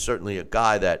Davis is certainly a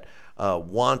guy that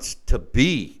wants to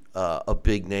be a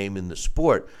big name in the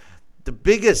sport. The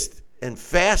biggest and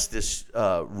fastest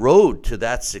road to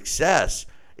that success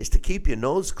is to keep your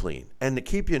nose clean. And to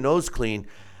keep your nose clean,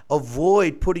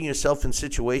 avoid putting yourself in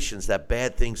situations that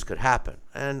bad things could happen.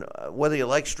 And whether you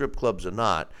like strip clubs or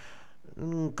not,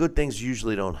 good things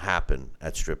usually don't happen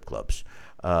at strip clubs.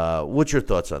 What's your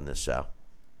thoughts on this, Sal?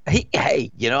 Hey,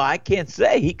 I can't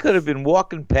say. He could have been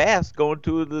walking past, going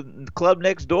to the club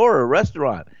next door or a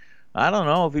restaurant. I don't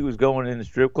know if he was going in the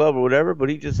strip club or whatever, but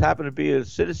he just happened to be a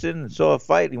citizen and saw a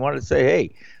fight. And he wanted to say,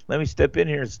 hey, let me step in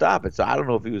here and stop it. So I don't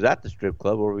know if he was at the strip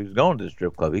club or if he was going to the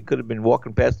strip club. He could have been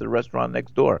walking past the restaurant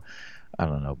next door. I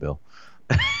don't know, Bill.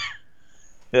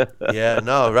 Yeah,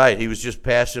 no, right. He was just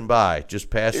passing by. Just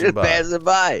passing by. Passing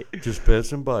by. Just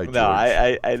passing by, George. No,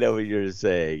 I know what you're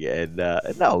saying. And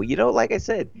no, like I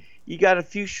said, you got a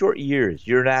few short years.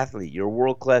 You're an athlete. You're a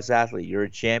world-class athlete. You're a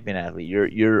champion athlete.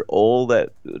 You're all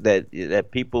that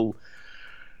people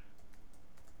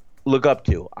look up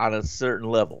to on a certain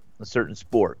level, a certain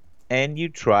sport. And you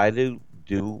try to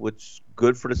do what's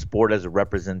good for the sport as a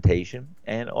representation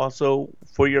and also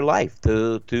for your life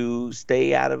to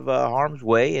stay out of harm's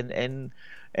way and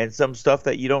some stuff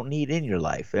that you don't need in your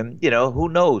life. And, who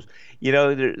knows?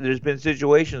 There's been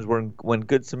situations when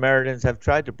Good Samaritans have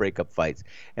tried to break up fights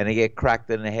and they get cracked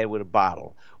in the head with a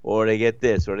bottle, or they get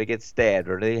this, or they get stabbed,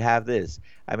 or they have this.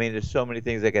 I mean, there's so many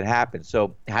things that can happen.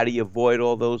 So how do you avoid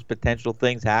all those potential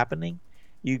things happening?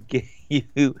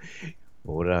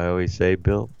 What do I always say,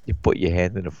 Bill? You put your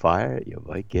hand in the fire, you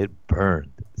might get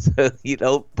burned. So you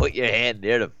don't put your hand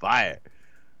near the fire.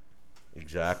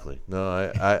 Exactly.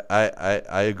 No,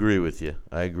 I agree with you.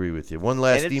 I agree with you. One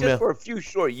last and it's email. Just for a few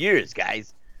short years,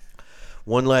 guys.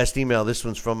 One last email. This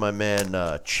one's from my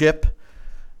man Chip,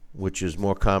 which is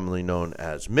more commonly known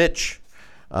as Mitch.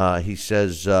 He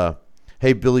says,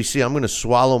 hey, Billy C., I'm going to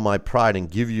swallow my pride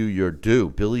and give you your due.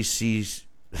 Billy C.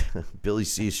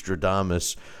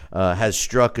 Stradamus has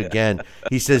struck again.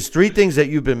 He says, 3 things that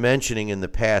you've been mentioning in the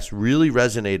past really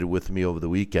resonated with me over the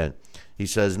weekend. He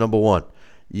says, number 1,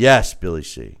 yes, Billy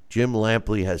C., Jim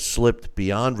Lampley has slipped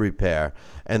beyond repair,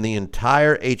 and the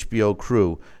entire HBO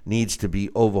crew needs to be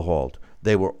overhauled.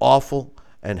 They were awful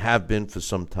and have been for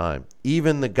some time.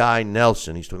 Even the guy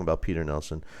Nelson, he's talking about Peter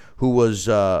Nelson, who was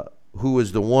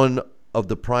the one of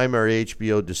the primary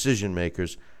HBO decision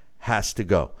makers, has to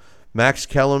go. Max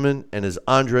Kellerman and his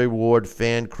Andre Ward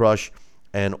fan crush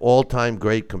and all-time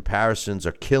great comparisons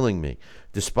are killing me.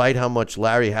 Despite how much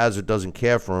Larry Hazard doesn't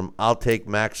care for him, I'll take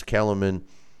 10 Max Kellermans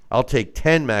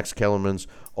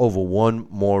over 1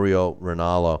 Mario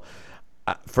Ranallo.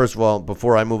 First of all,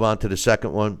 before I move on to the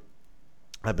second one,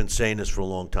 I've been saying this for a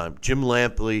long time. Jim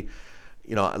Lampley,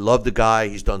 I love the guy.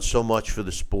 He's done so much for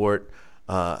the sport.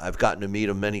 I've gotten to meet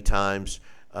him many times.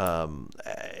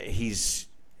 He's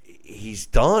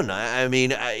done. I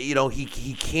mean,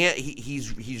 he can't.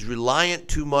 He's reliant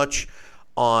too much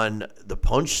on the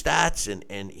punch stats,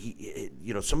 and he,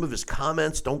 some of his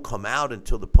comments don't come out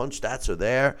until the punch stats are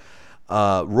there.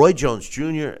 Roy Jones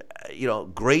Jr.,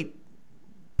 great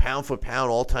pound for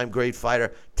pound, all-time great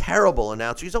fighter, terrible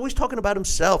announcer. He's always talking about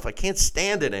himself. I can't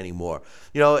stand it anymore.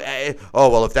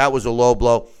 If that was a low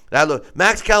blow.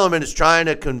 Max Kellerman is trying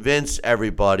to convince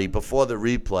everybody before the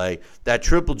replay that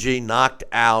Triple G knocked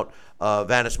out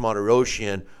Vanes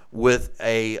Martirosyan with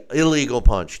a illegal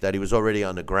punch, that he was already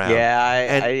on the ground.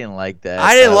 Yeah, I didn't like that.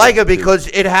 I didn't like it because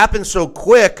it happened so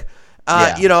quick.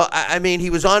 He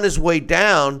was on his way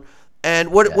down.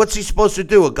 And what's he supposed to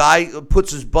do? A guy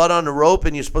puts his butt on the rope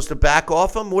and you're supposed to back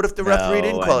off him? What if the referee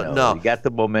didn't call it? No. You got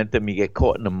the momentum. You get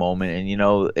caught in the moment. And,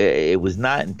 it was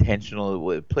not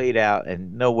intentional. It played out,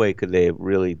 and no way could they have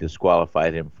really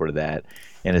disqualified him for that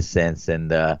in a sense. And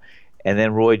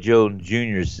then Roy Jones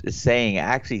Jr.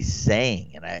 actually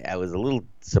saying, and I was a little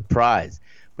surprised,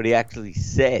 but he actually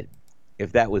said,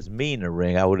 if that was me in the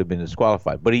ring, I would have been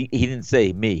disqualified. But he didn't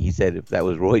say me. He said if that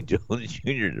was Roy Jones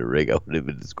Jr. in the ring, I would have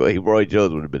been disqualified. Roy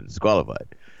Jones would have been disqualified.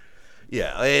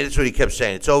 Yeah, that's what he kept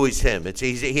saying. It's always him.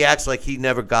 He acts like he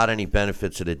never got any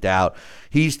benefits of the doubt.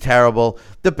 He's terrible.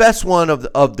 The best one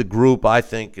of the group, I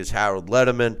think, is Harold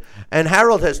Letterman. And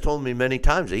Harold has told me many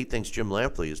times that he thinks Jim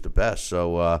Lampley is the best.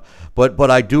 So,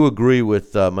 but I do agree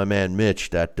with my man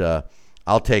Mitch that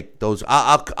I'll take those.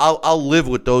 I'll live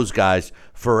with those guys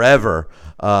forever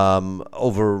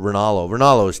over Ranallo.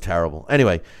 Ranallo is terrible.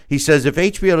 Anyway, he says if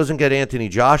HBO doesn't get Anthony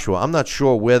Joshua, I'm not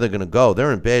sure where they're going to go.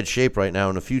 They're in bad shape right now,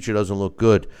 and the future doesn't look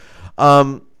good.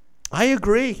 I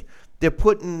agree. They're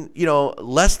putting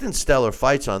less than stellar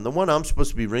fights on. The one I'm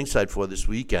supposed to be ringside for this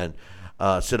weekend,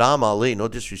 Saddam Ali. No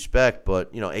disrespect,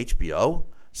 but HBO,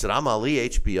 Saddam Ali,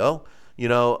 HBO.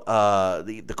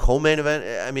 The co-main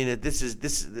event. I mean, this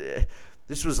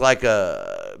was like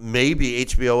a maybe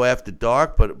HBO After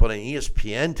Dark, but an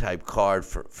ESPN type card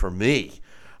for me.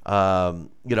 Making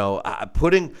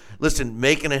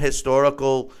a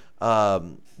historical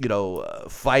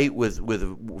fight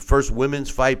with first women's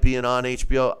fight being on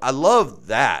HBO. I love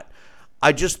that.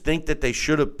 I just think that they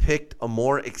should have picked a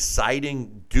more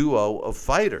exciting duo of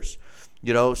fighters.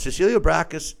 Cecilia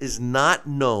Brækhus is not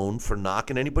known for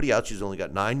knocking anybody out. She's only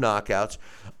got 9 knockouts.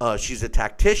 She's a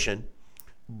tactician,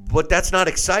 but that's not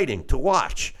exciting to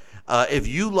watch. If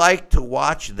you like to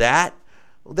watch that,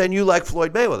 then you like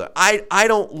Floyd Mayweather. I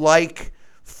don't like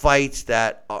fights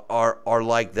that are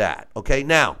like that. Okay,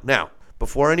 now,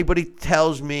 before anybody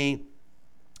tells me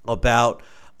about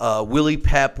Willie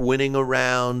Pep winning a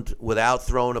round without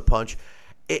throwing a punch,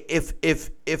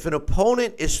 if an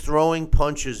opponent is throwing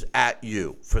punches at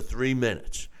you for 3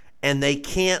 minutes and they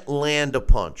can't land a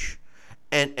punch,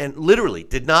 and literally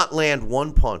did not land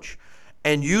one punch,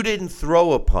 and you didn't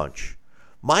throw a punch,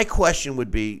 my question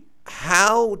would be,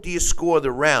 how do you score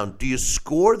the round? Do you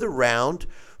score the round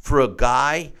for a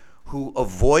guy who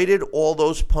avoided all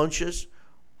those punches,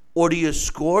 or do you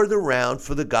score the round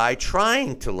for the guy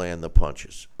trying to land the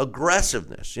punches?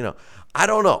 Aggressiveness, I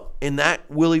don't know. In that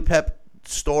Willie Pep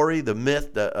story, the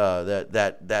myth,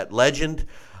 that legend,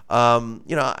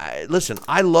 listen,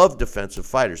 I love defensive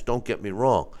fighters, don't get me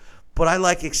wrong, but I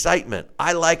like excitement.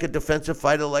 I like a defensive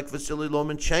fighter like Vasily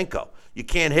Lomachenko. You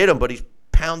can't hit him, but he's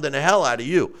pounding the hell out of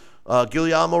you.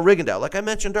 Guillermo Rigondeaux, like I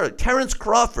mentioned earlier. Terrence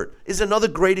Crawford is another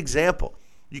great example.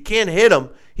 You can't hit him.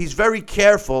 He's very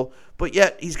careful, but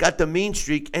yet he's got the mean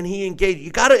streak, and he engaged.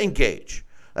 You got to engage.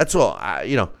 That's all.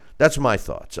 That's my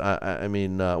thoughts. I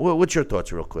mean, what's your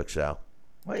thoughts real quick, Sal?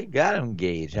 Well, you got to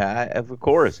engage, of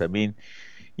course. I mean,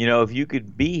 if you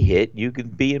could be hit, you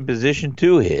could be in position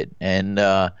to hit, and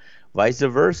vice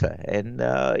versa. And,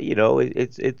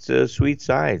 it's a sweet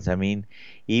science. I mean,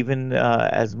 even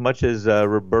as much as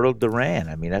Roberto Duran.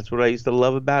 I mean, that's what I used to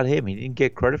love about him. He didn't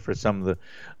get credit for some of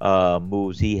the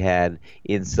moves he had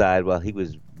inside while he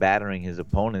was battering his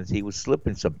opponents. He was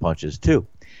slipping some punches too.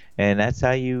 And that's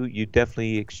how you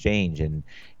definitely exchange. And,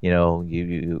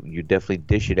 you definitely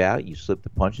dish it out. You slip the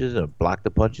punches or block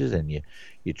the punches, and you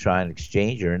try and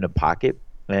exchange. You're in the pocket.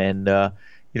 And,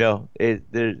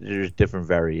 there's different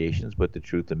variations. But the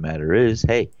truth of the matter is,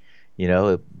 hey,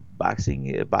 boxing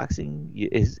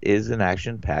is an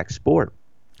action-packed sport.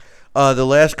 The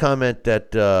last comment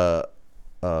that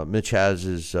Mitch has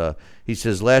is he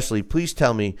says, lastly, please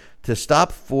tell me to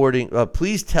stop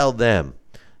please tell them,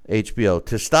 HBO,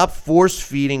 to stop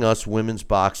force-feeding us women's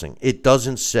boxing. It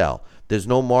doesn't sell. There's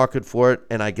no market for it,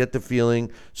 and I get the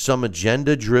feeling some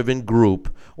agenda-driven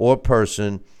group or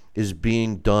person is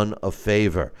being done a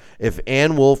favor. If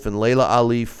Ann Wolfe and Layla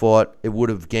Ali fought, it would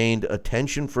have gained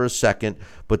attention for a second,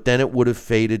 but then it would have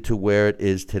faded to where it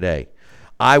is today.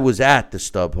 I was at the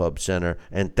StubHub Center,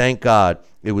 and thank God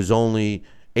it was only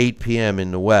 8 p.m.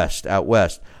 in the West, out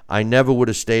West. I never would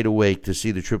have stayed awake to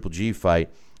see the Triple G fight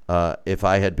if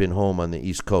I had been home on the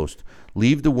East Coast.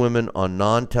 Leave the women on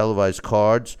non-televised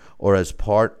cards or as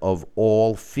part of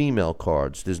all female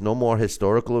cards. There's no more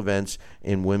historical events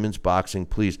in women's boxing,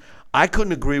 please. I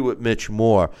couldn't agree with Mitch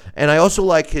more. And I also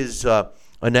like his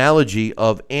analogy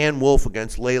of Ann Wolfe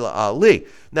against Layla Ali.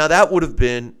 Now, that would have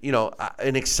been,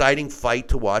 an exciting fight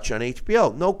to watch on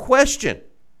HBO. No question.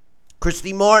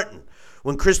 Christy Martin.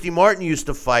 When Christy Martin used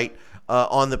to fight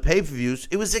on the pay-per-views,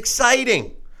 it was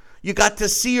exciting. You got to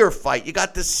see her fight. You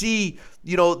got to see,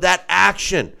 that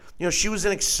action. She was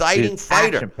an exciting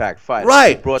fighter. Action-packed fight.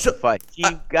 Right. She brought the fight. She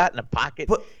got in the pocket.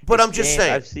 But I'm just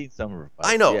saying. I've seen some of her fights.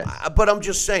 I know. Yeah. But I'm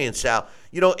just saying, Sal,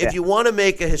 if you want to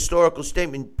make a historical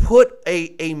statement, put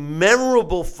a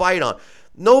memorable fight on.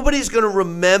 Nobody's going to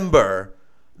remember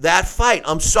that fight.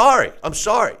 I'm sorry.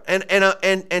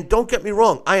 And don't get me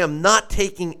wrong. I am not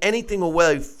taking anything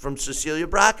away from Cecilia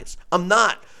Brækhus. I'm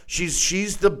not.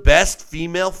 She's the best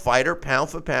female fighter, pound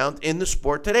for pound, in the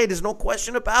sport today. There's no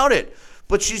question about it.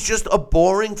 But she's just a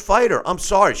boring fighter. I'm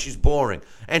sorry, she's boring.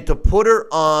 And to put her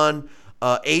on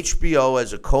HBO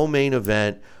as a co-main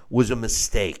event was a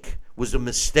mistake.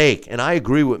 And I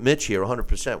agree with Mitch here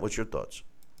 100%. What's your thoughts?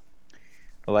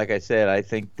 Like I said, I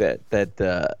think that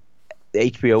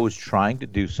HBO was trying to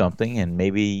do something, and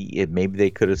maybe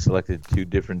they could have selected two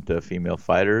different female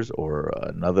fighters or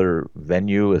another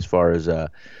venue as far as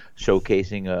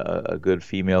showcasing a good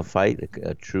female fight,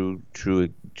 a true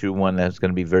one that's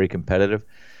going to be very competitive.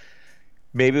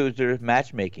 Maybe it was their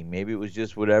matchmaking. Maybe it was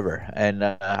just whatever. And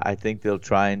I think they'll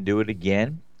try and do it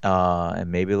again.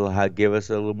 And maybe they'll give us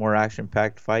a little more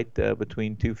action-packed fight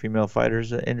between two female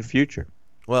fighters in the future.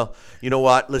 Well, you know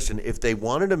what? Listen, if they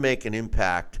wanted to make an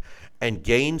impact and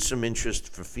gain some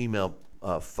interest for female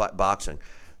boxing,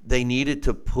 they needed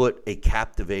to put a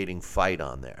captivating fight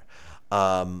on there.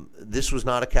 This was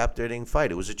not a captivating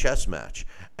fight. It was a chess match.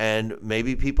 And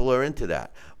maybe people are into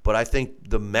that. But I think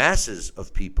the masses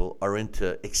of people are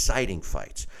into exciting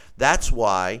fights. That's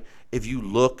why if you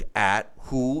look at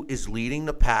who is leading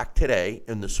the pack today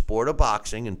in the sport of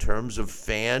boxing in terms of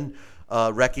fan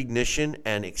recognition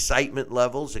and excitement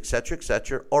levels, et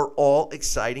cetera, are all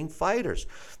exciting fighters.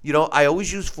 You know, I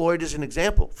always use Floyd as an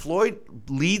example. Floyd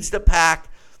leads the pack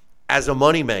as a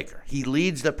moneymaker. He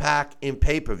leads the pack in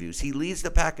pay-per-views. He leads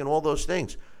the pack in all those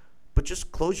things. But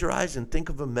just close your eyes and think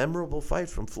of a memorable fight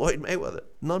from Floyd Mayweather.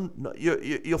 None.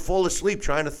 You'll fall asleep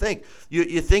trying to think.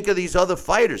 You think of these other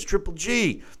fighters, Triple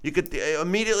G. You could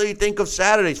immediately think of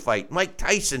Saturday's fight. Mike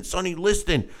Tyson, Sonny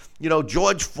Liston,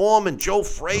 George Foreman, Joe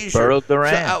Frazier. Burrow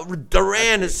Duran.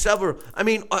 Duran is several. I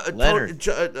mean, Leonard,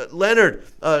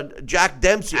 Jack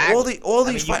Dempsey, all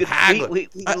these fighters. We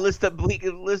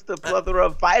can list a plethora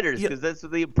of fighters because that's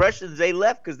the impressions they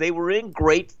left because they were in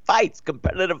great fights,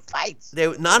 competitive fights. They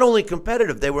were not only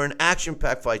competitive, they were in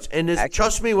action-packed fights. And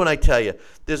trust me when I tell you,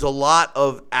 there's a lot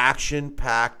of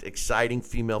action-packed, exciting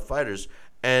female fighters.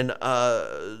 And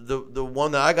the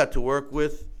one that I got to work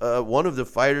with, one of the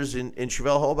fighters in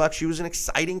Chevelle Holbach, she was an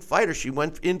exciting fighter. She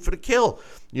went in for the kill.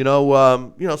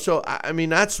 So I mean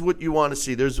that's what you want to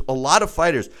see. There's a lot of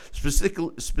fighters,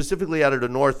 specifically out of the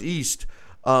Northeast,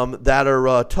 that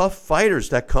are tough fighters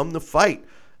that come to fight.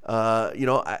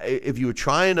 If you were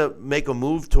trying to make a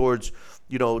move towards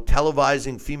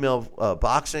televising female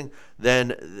boxing,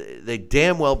 then they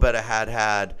damn well better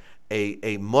had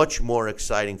a much more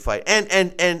exciting fight.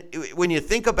 And when you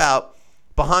think about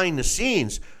behind the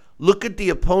scenes, look at the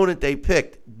opponent they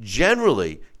picked.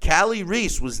 Generally, Callie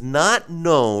Reese was not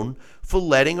known for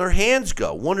letting her hands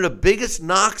go. One of the biggest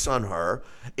knocks on her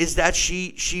is that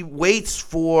she waits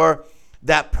for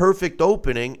that perfect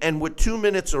opening, and with 2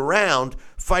 minutes around,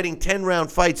 fighting 10-round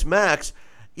fights max,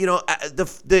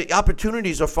 the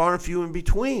opportunities are far and few in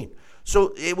between.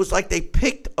 So it was like they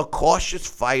picked a cautious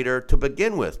fighter to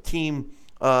begin with, Team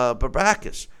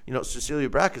Barbakis, Cecilia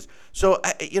Barbakis. So,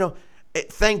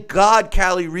 thank God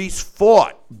Callie Reese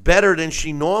fought better than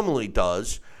she normally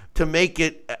does to make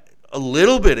it a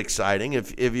little bit exciting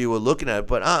if you were looking at it.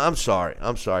 But I'm sorry.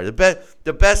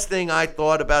 The best thing I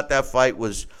thought about that fight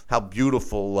was how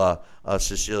beautiful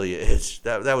Cecilia is.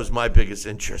 That was my biggest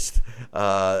interest.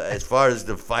 As far as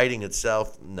the fighting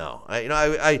itself, no.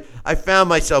 I found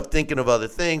myself thinking of other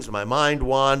things, my mind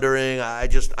wandering. I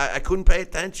couldn't pay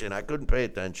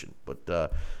attention.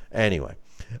 But anyway,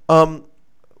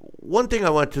 one thing I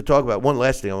want to talk about, one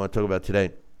last thing I want to talk about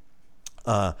today.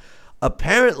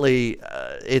 Apparently,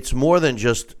 it's more than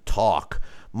just talk.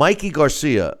 Mikey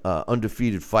Garcia,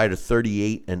 undefeated fighter,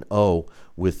 38-0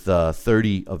 with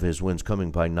 30 of his wins coming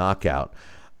by knockout,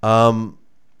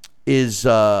 is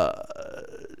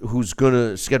who's going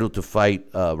to schedule to fight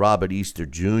Robert Easter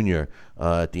Jr.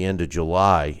 At the end of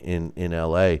July in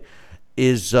L.A.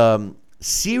 is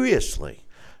seriously.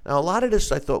 Now, a lot of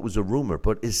this I thought was a rumor,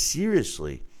 but is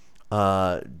seriously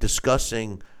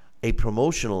discussing a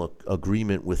promotional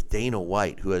agreement with Dana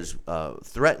White, who has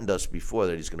threatened us before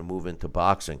that he's going to move into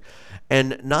boxing.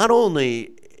 And not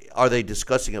only are they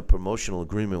discussing a promotional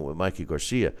agreement with Mikey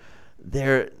Garcia,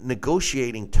 they're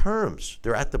negotiating terms.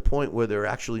 They're at the point where they're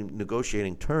actually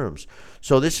negotiating terms.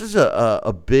 So this is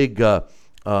a big, I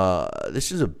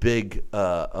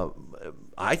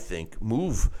think,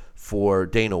 move for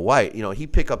Dana White. He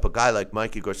pick up a guy like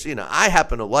Mikey Garcia. Now, I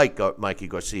happen to like Mikey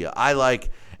Garcia. I like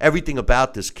everything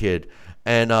about this kid,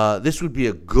 and this would be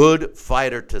a good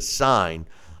fighter to sign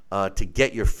to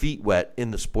get your feet wet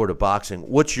in the sport of boxing.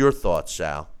 What's your thoughts,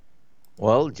 Sal?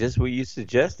 Well, just what you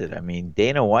suggested. I mean,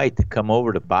 Dana White to come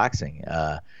over to boxing,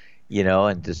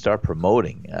 and to start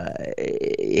promoting.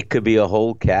 It could be a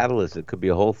whole catalyst. It could be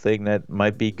a whole thing that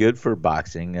might be good for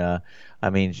boxing. I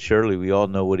mean, surely we all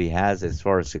know what he has as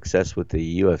far as success with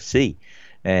the UFC,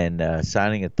 and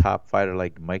signing a top fighter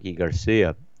like Mikey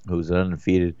Garcia, who's an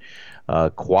undefeated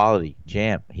quality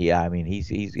champ. He's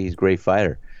a great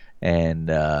fighter, and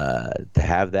to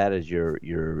have that as your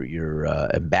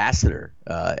ambassador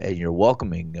and your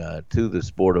welcoming to the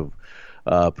sport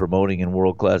of promoting in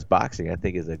world-class boxing, I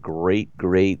think is a great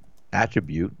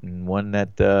attribute, and one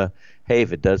that hey,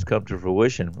 if it does come to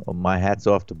fruition, my hat's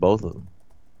off to both of them.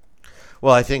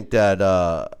 Well, I think that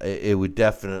it would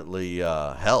definitely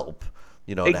help.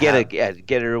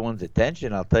 Get everyone's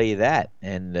attention. I'll tell you that,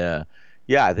 and I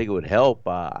think it would help.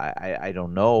 I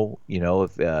don't know,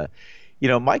 if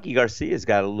Mikey Garcia's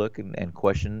got to look and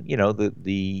question,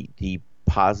 the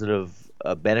positive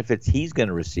benefits he's going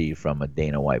to receive from a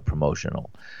Dana White promotional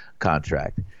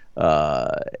contract.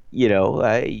 You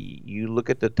look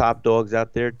at the top dogs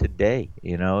out there today.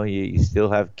 You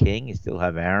still have King, you still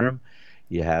have Arum,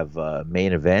 you have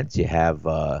main events, you have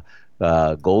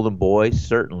Golden Boy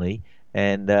certainly.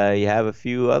 and you have a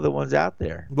few other ones out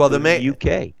there. Well, the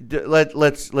UK.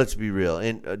 Let's be real.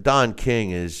 And Don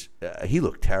King is he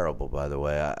looked terrible, by the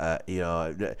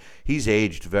way. He's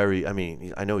aged very. I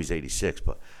mean, I know he's 86,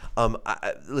 but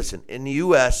listen, in the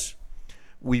U.S.,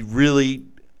 we really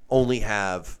only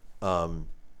have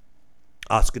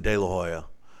Oscar De La Hoya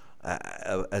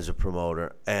as a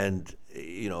promoter, and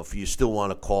if you still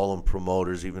want to call them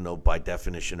promoters, even though by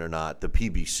definition they're not, the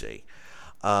PBC.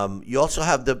 You also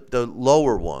have the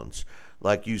lower ones,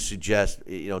 like you suggest.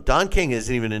 Don King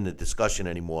isn't even in the discussion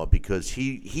anymore because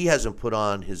he hasn't put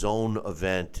on his own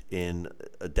event in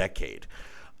a decade.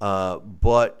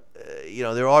 But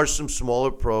there are some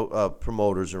smaller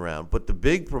promoters around, but the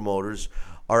big promoters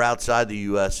are outside the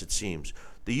U.S., it seems.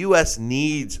 The U.S.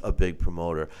 needs a big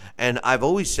promoter. And I've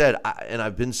always said, and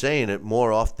I've been saying it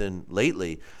more often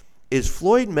lately, is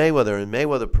Floyd Mayweather and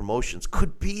Mayweather Promotions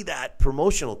could be that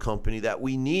promotional company that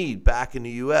we need back in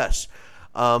the U.S.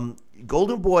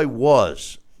 Golden Boy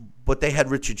was, but they had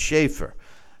Richard Schaefer.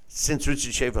 Since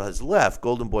Richard Schaefer has left,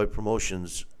 Golden Boy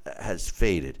Promotions has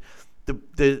faded.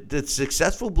 The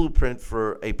successful blueprint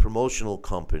for a promotional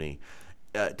company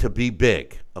to be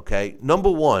big, okay?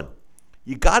 Number one,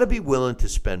 you got to be willing to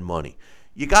spend money.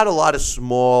 You got a lot of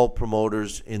small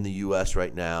promoters in the U.S.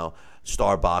 right now.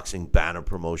 Star Boxing, Banner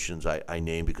Promotions, I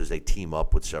name because they team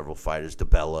up with several fighters,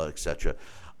 DeBella, etc.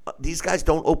 These guys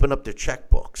don't open up their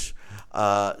checkbooks.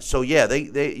 So yeah,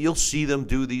 they you'll see them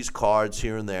do these cards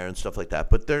here and there and stuff like that.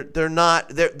 But they're not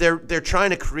they're trying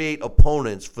to create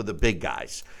opponents for the big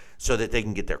guys so that they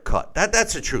can get their cut.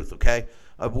 That's the truth, okay?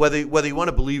 Whether you want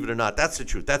to believe it or not, that's the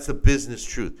truth. That's the business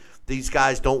truth. These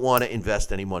guys don't want to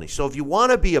invest any money. So if you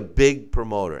want to be a big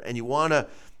promoter and you want to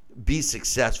be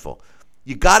successful,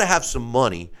 you got to have some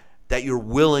money that you're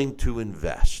willing to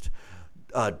invest.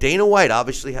 Dana White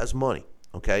obviously has money,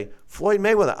 okay? Floyd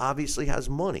Mayweather obviously has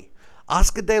money.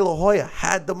 Oscar De La Hoya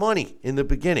had the money in the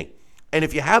beginning. And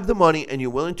if you have the money and you're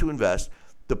willing to invest,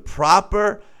 the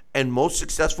proper and most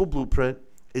successful blueprint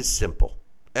is simple.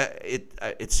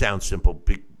 It sounds simple.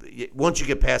 Once you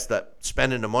get past that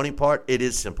spending the money part, it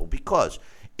is simple. Because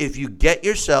if you get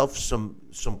yourself some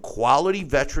quality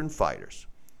veteran fighters,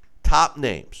 top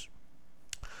names,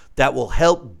 that will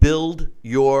help build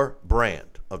your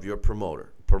brand of your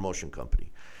promotion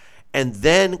company, and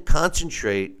then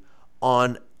concentrate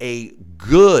on a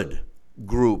good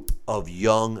group of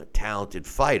young, talented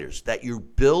fighters that you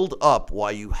build up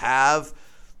while you have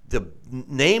the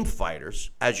name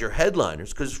fighters as your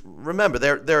headliners. Because remember,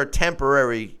 they're a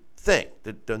temporary thing.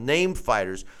 The name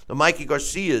fighters, the Mikey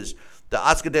Garcias, the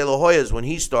Oscar De La Hoyas when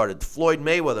he started, Floyd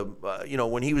Mayweather,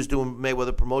 when he was doing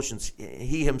Mayweather Promotions,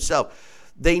 he himself,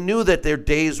 they knew that their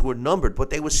days were numbered, but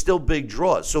they were still big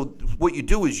draws. So what you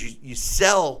do is you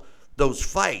sell those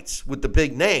fights with the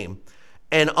big name,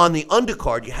 and on the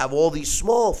undercard you have all these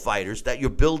small fighters that you're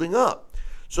building up.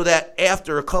 So that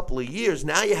after a couple of years,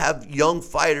 now you have young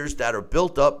fighters that are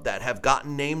built up, that have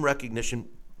gotten name recognition.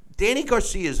 Danny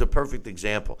Garcia is a perfect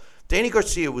example. Danny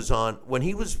Garcia was on, when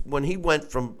he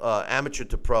went from amateur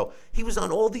to pro, he was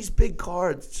on all these big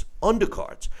cards,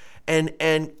 undercards, and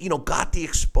got the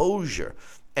exposure,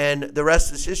 and the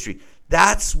rest is history.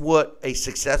 That's what a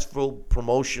successful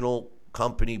promotional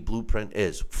company blueprint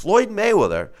is. Floyd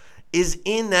Mayweather is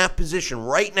in that position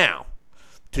right now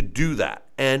to do that.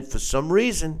 And for some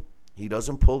reason, he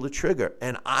doesn't pull the trigger.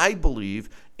 And I believe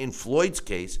in Floyd's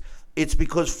case, it's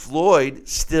because Floyd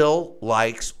still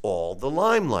likes all the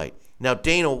limelight. Now,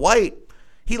 Dana White,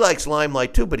 he likes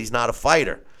limelight too, but he's not a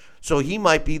fighter. So he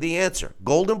might be the answer.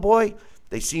 Golden Boy,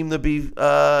 they seem to be,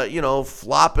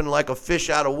 flopping like a fish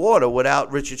out of water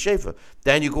without Richard Schaefer.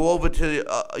 Then you go over to,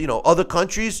 other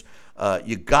countries.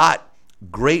 You got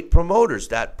great promoters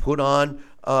that put on,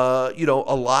 a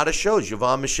lot of shows.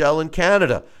 Yvonne Michelle in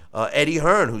Canada. Eddie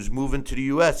Hearn, who's moving to the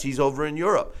U.S., he's over in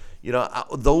Europe.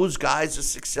 Those guys are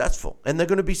successful. And they're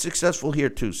going to be successful here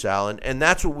too, Sal. And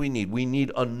that's what we need. We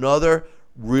need another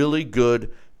really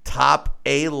good, top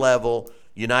A-level,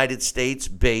 United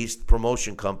States-based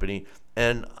promotion company.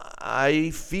 And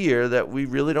I fear that we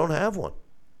really don't have one.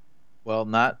 Well,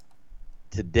 not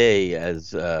today,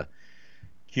 as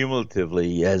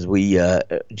cumulatively as we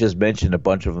just mentioned a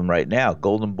bunch of them right now.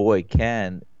 Golden Boy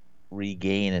can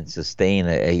regain and sustain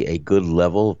a good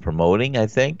level of promoting, I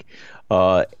think.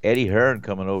 Eddie Hearn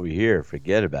coming over here,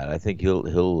 forget about it. I think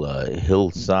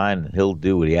he'll sign, he'll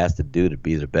do what he has to do to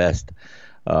be the best.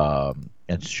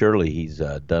 And surely he's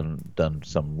done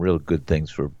some real good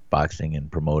things for boxing and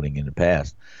promoting in the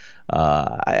past.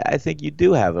 I think you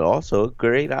do have also a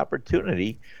great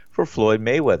opportunity for Floyd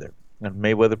Mayweather. and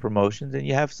Mayweather Promotions, and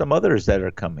you have some others that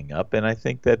are coming up. And I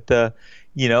think that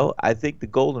I think the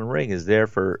Golden Ring is there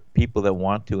for people that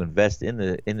want to invest in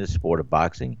the sport of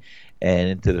boxing and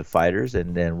into the fighters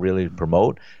and then really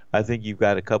promote. I think you've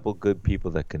got a couple good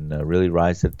people that can really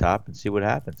rise to the top and see what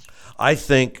happens. I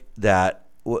think that,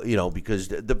 because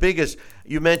the biggest,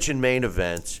 you mentioned main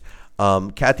events.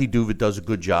 Kathy Duvitt does a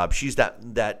good job. She's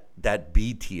that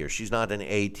B tier. She's not an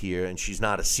A tier, and she's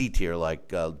not a C tier like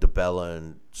DeBella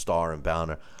and Starr and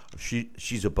Bowner.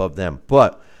 She's above them.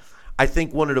 But I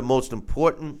think one of the most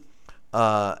important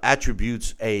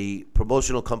attributes a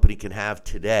promotional company can have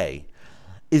today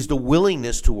is the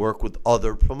willingness to work with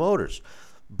other promoters.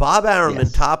 Bob Arum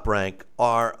and Top Rank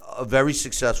are a very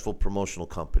successful promotional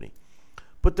company,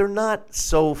 but they're not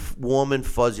so warm and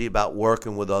fuzzy about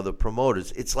working with other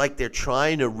promoters. It's like they're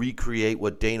trying to recreate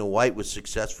what Dana White was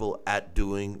successful at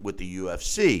doing with the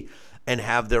UFC and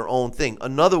have their own thing.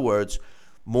 In other words,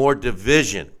 more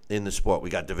division in the sport. We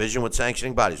got division with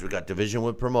sanctioning bodies. We got division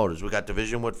with promoters. We got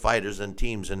division with fighters and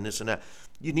teams and this and that.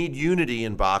 You need unity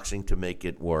in boxing to make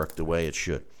it work the way it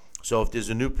should. So if there's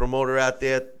a new promoter out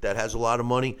there that has a lot of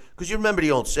money, because you remember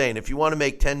the old saying, if you want to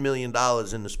make $10 million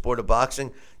in the sport of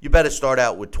boxing, you better start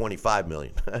out with $25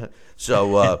 million.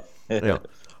 So,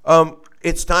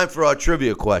 it's time for our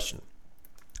trivia question.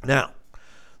 Now,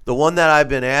 the one that I've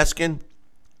been asking,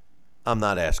 I'm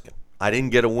not asking. I didn't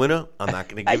get a winner. I'm not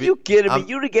going to give you. Are you kidding me?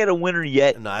 You didn't get a winner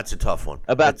yet? No, that's a tough one.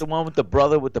 About the one with the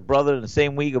brother in the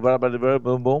same week,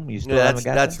 boom, boom. You still haven't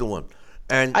got that's that? The one.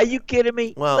 And are you kidding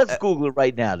me? Well, let's Google it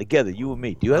right now together, you and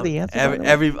me. Do you have the answer?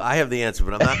 I have the answer,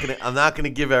 but I'm not gonna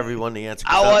give everyone the answer.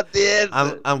 I want the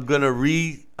answer. I'm gonna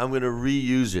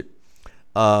reuse it.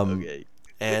 Okay.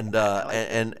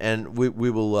 And we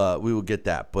will get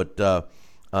that. But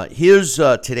here's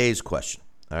today's question.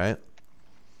 All right.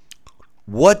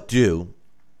 What do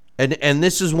and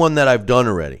this is one that I've done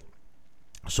already.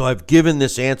 So I've given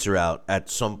this answer out at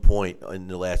some point in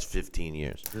the last 15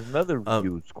 years. There's another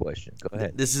huge question. Go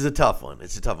ahead. This is a tough one.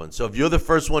 It's a tough one. So if you're the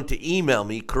first one to email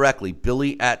me correctly,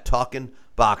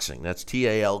 Billy@TalkinBoxing, that's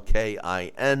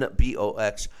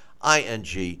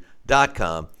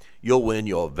TalkinBoxing.com, you'll win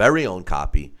your very own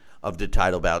copy of the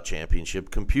Title Bout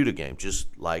Championship computer game, just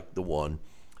like the one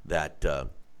that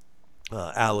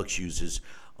Alex uses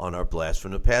on our Blast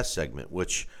from the Past segment,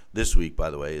 which this week, by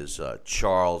the way, is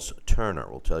Charles Turner.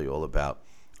 We'll tell you all about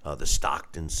the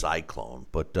Stockton Cyclone.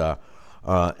 But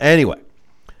anyway,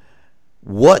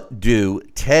 what do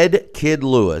Ted Kid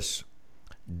Lewis,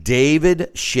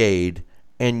 David Shade,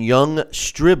 and Young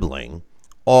Stribling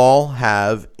all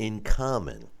have in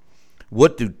common?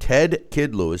 What do Ted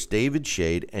Kid Lewis, David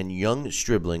Shade, and Young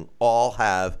Stribling all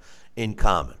have in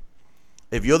common?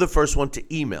 If you're the first one to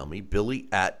email me,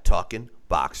 Billy@TalkinBoxing,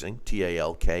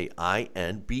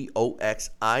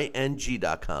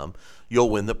 TalkinBoxing.com, you'll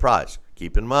win the prize.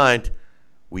 Keep in mind,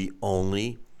 we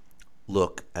only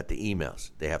look at the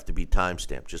emails. They have to be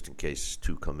timestamped just in case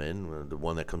two come in. The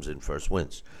one that comes in first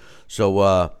wins. So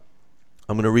I'm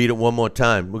going to read it one more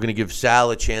time. We're going to give Sal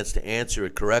a chance to answer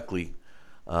it correctly.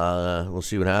 We'll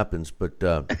see what happens. But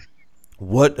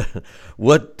what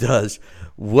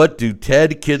do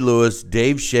Ted Kid Lewis,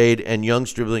 Dave Shade, and Young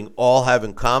Stribling all have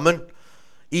in common?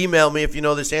 Email me if you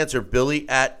know this answer,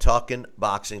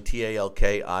 Billy@TalkinBoxing,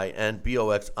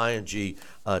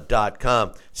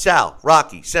 TalkinBoxing.com. Sal,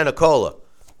 Rocky, Santa Cola,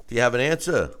 do you have an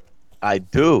answer? I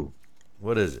do.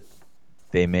 What is it?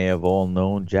 They may have all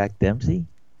known Jack Dempsey.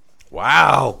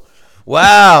 Wow.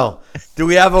 Do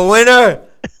we have a winner?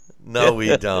 No,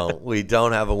 we don't. We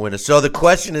don't have a winner. So the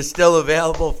question is still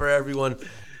available for everyone,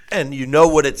 and you know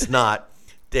what it's not.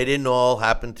 They didn't all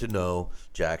happen to know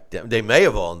Jack Dempsey. They may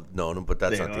have all known him, but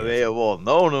that's not the answer. They have all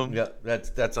known him. Yeah,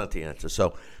 that's not the answer.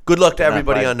 So good luck to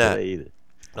everybody on that.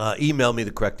 Email me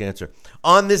the correct answer.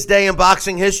 On this day in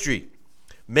boxing history,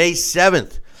 May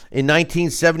 7th, in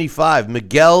 1975,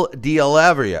 Miguel de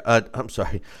Oliveira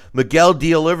went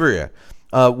de Oliveira.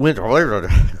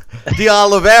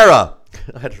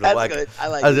 I don't know why. Good. I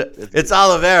like it. It's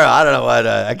Oliveira. I don't know why.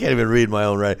 I can't even read my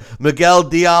own writing. Miguel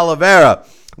de Oliveira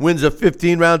wins a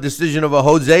 15-round decision over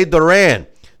Jose Duran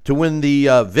to win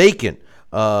the vacant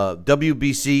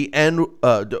WBC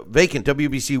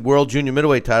World Junior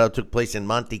Middleweight title. Took place in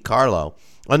Monte Carlo.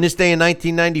 On this day in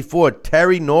 1994,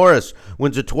 Terry Norris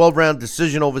wins a 12-round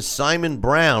decision over Simon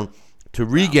Brown to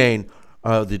regain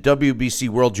the WBC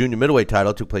World Junior Middleweight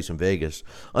title. Took place in Vegas.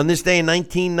 On this day in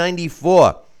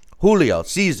 1994, Julio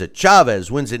Cesar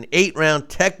Chavez wins an 8-round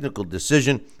technical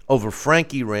decision over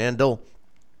Frankie Randall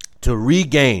to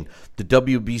regain the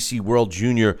WBC World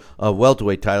Junior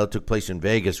welterweight title. Took place in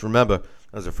Vegas. Remember,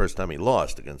 That was the first time he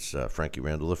lost against Frankie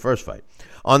Randall, the first fight.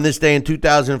 On this day in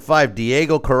 2005,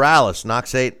 Diego Corrales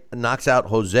knocks out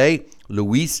Jose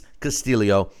Luis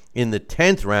Castillo in the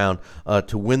 10th round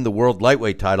to win the world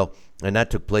lightweight title, and that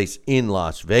took place in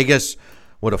Las Vegas.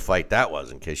 What a fight that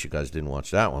was, in case you guys didn't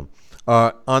watch that one.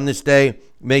 On this day,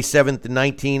 May 7th,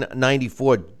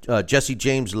 1994, Jesse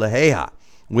James Lejeja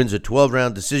wins a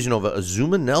 12-round decision over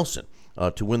Azuma Nelson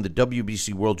to win the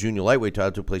WBC World Junior Lightweight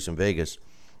title. Took place in Vegas.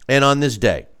 And on this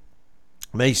day,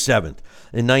 May 7th,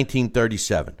 in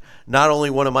 1937, not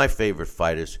only one of my favorite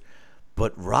fighters,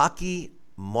 but Rocky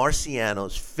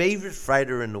Marciano's favorite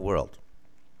fighter in the world,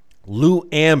 Lou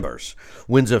Ambers,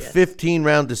 wins a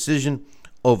 15-round decision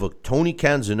over Tony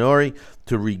Canzoneri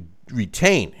to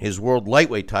retain his world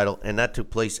lightweight title, and that took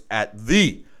place at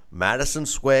the Madison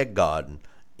Square Garden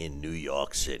in New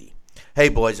York City. Hey,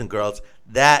 boys and girls,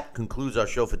 that concludes our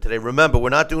show for today. Remember, we're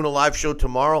not doing a live show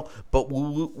tomorrow, but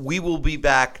we will be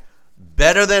back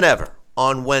better than ever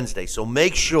on Wednesday. So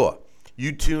make sure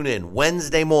you tune in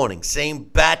Wednesday morning, same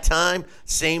bat time,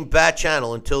 same bat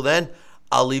channel. Until then,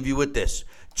 I'll leave you with this.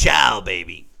 Ciao,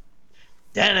 baby.